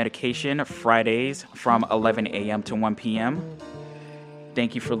Oral Medication, Fridays from 11 a.m. to 1 p.m.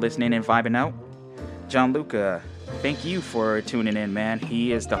 Thank you for listening and vibing out. Gianluca, thank you for tuning in, man.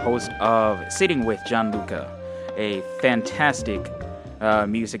 He is the host of Sitting with Gianluca, a fantastic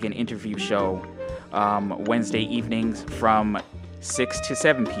music and interview show Wednesday evenings from 6 to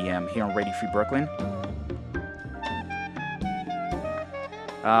 7 p.m. here on Radio Free Brooklyn.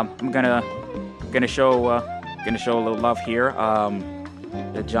 I'm gonna show a little love here.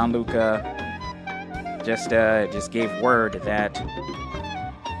 Gianluca just gave word that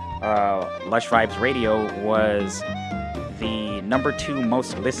Lush Vibes Radio was the number 2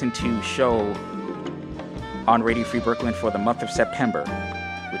 most listened to show on Radio Free Brooklyn for the month of September,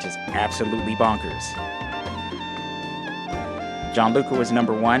 which is absolutely bonkers. Gianluca was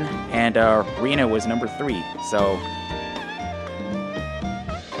number 1, and Rena was number 3. So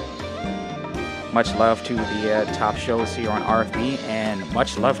much love to the top shows here on RFB, and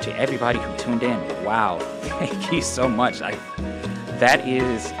much love to everybody who tuned in. Wow, thank you so much. That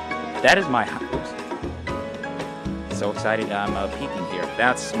is my. Oops. So excited! I'm peeking here.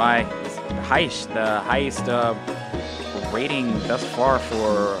 That's my highest rating thus far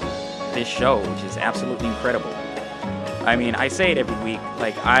for this show, which is absolutely incredible. I mean, I say it every week.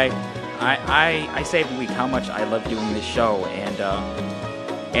 Like I say every week how much I love doing this show,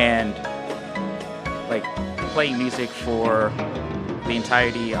 and like playing music for the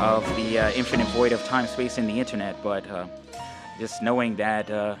entirety of the infinite void of time, space, and the internet. But just knowing that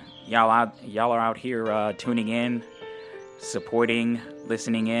y'all are out here tuning in, supporting,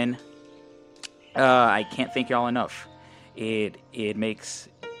 listening in, I can't thank y'all enough. It makes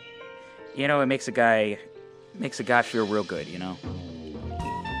a guy feel real good, you know.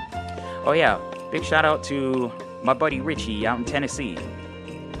 Oh yeah, big shout out to my buddy Richie out in Tennessee.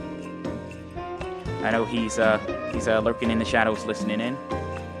 I know he's lurking in the shadows, listening in.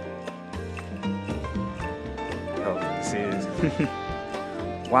 Oh, this is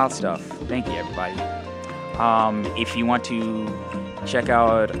wild stuff. Thank you, everybody. If you want to check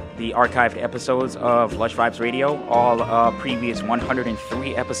out the archived episodes of Lush Vibes Radio, all previous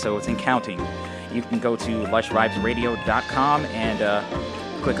 103 episodes and counting, you can go to lushvibesradio.com and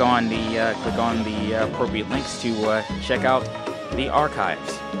click on the appropriate links to check out the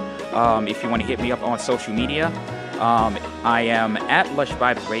archives. If you want to hit me up on social media, I am at Lush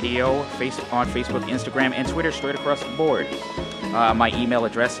Vibes Radio on Facebook, Instagram, and Twitter, straight across the board. My email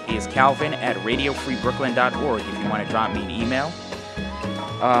address is calvin@radiofreebrooklyn.org if you want to drop me an email.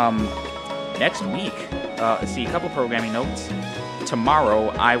 Next week, let's see, a couple of programming notes.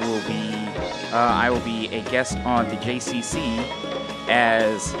 Tomorrow, I will be a guest on the JCC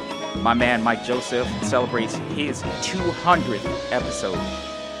as my man Mike Joseph celebrates his 200th episode.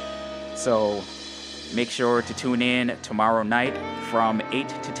 So make sure to tune in tomorrow night from 8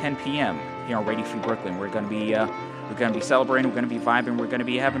 to 10 p.m. here on Radio Free Brooklyn. We're gonna be celebrating. We're gonna be vibing. We're gonna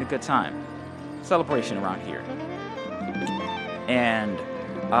be having a good time. Celebration around here. And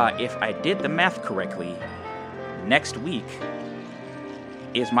if I did the math correctly, next week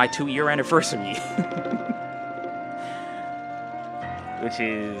is my 2-year anniversary, which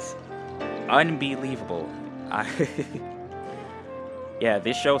is unbelievable. Yeah,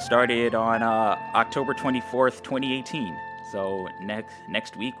 this show started on October 24th, 2018. So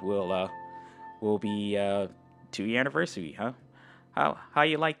next week will be 2-year anniversary, huh? How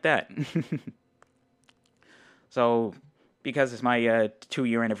you like that? So because it's my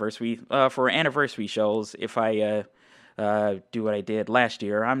 2-year anniversary, for anniversary shows, if I do what I did last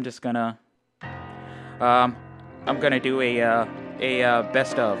year, I'm just gonna do a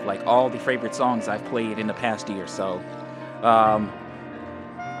best of, like, all the favorite songs I've played in the past year. So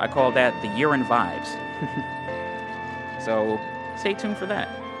I call that the Year in Vibes. So stay tuned for that.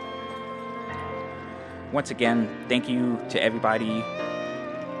 Once again, thank you to everybody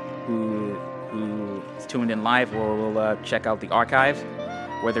who is tuned in live or will check out the archive.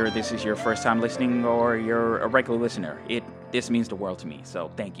 Whether this is your first time listening or you're a regular listener, this means the world to me. So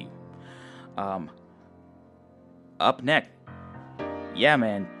thank you. Up next, yeah,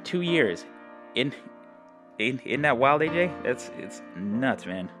 man, 2 years. Isn't that wild, AJ? It's nuts,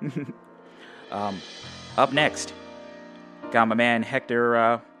 man. Up next, got my man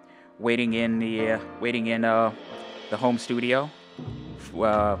Hector waiting in the home studio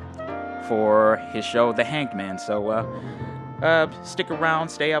for his show, The Hanged Man. So stick around,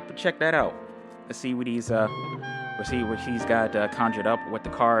 stay up, and check that out. Let's see what he's got conjured up, what the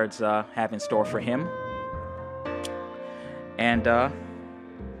cards have in store for him. And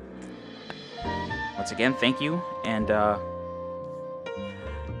once again, thank you. And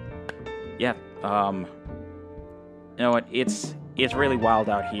yeah, you know what? It's really wild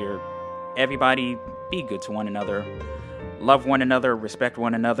out here. Everybody, be good to one another. Love one another. Respect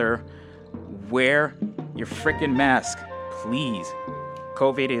one another. Wear your freaking mask, please.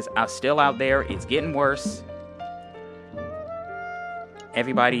 COVID is still out there. It's getting worse.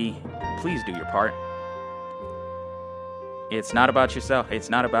 Everybody, please do your part. It's not about yourself. It's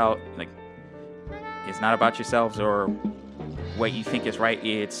not about yourselves or what you think is right.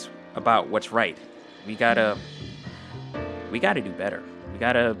 It's about what's right. We gotta do better. We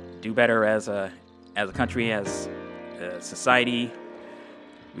gotta do better as a country, as a society.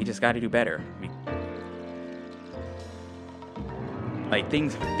 We just gotta do better.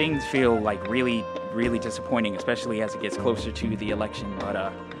 Things feel like really, really disappointing, especially as it gets closer to the election.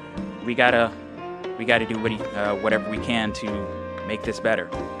 But we gotta do whatever we can to make this better.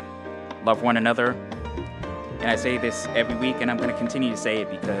 Love one another. And I say this every week, and I'm going to continue to say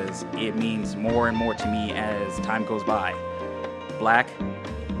it because it means more and more to me as time goes by. Black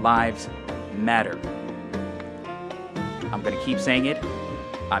lives matter. I'm going to keep saying it.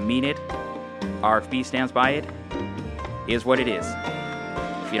 I mean it. RFB stands by it. It is what it is.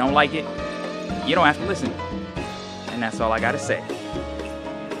 If you don't like it, you don't have to listen. And that's all I got to say.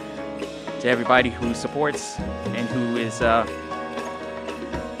 To everybody who supports and who is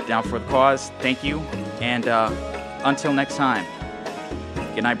down for the cause, thank you. And until next time,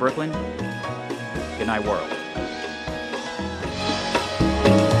 good night, Brooklyn. Good night, world.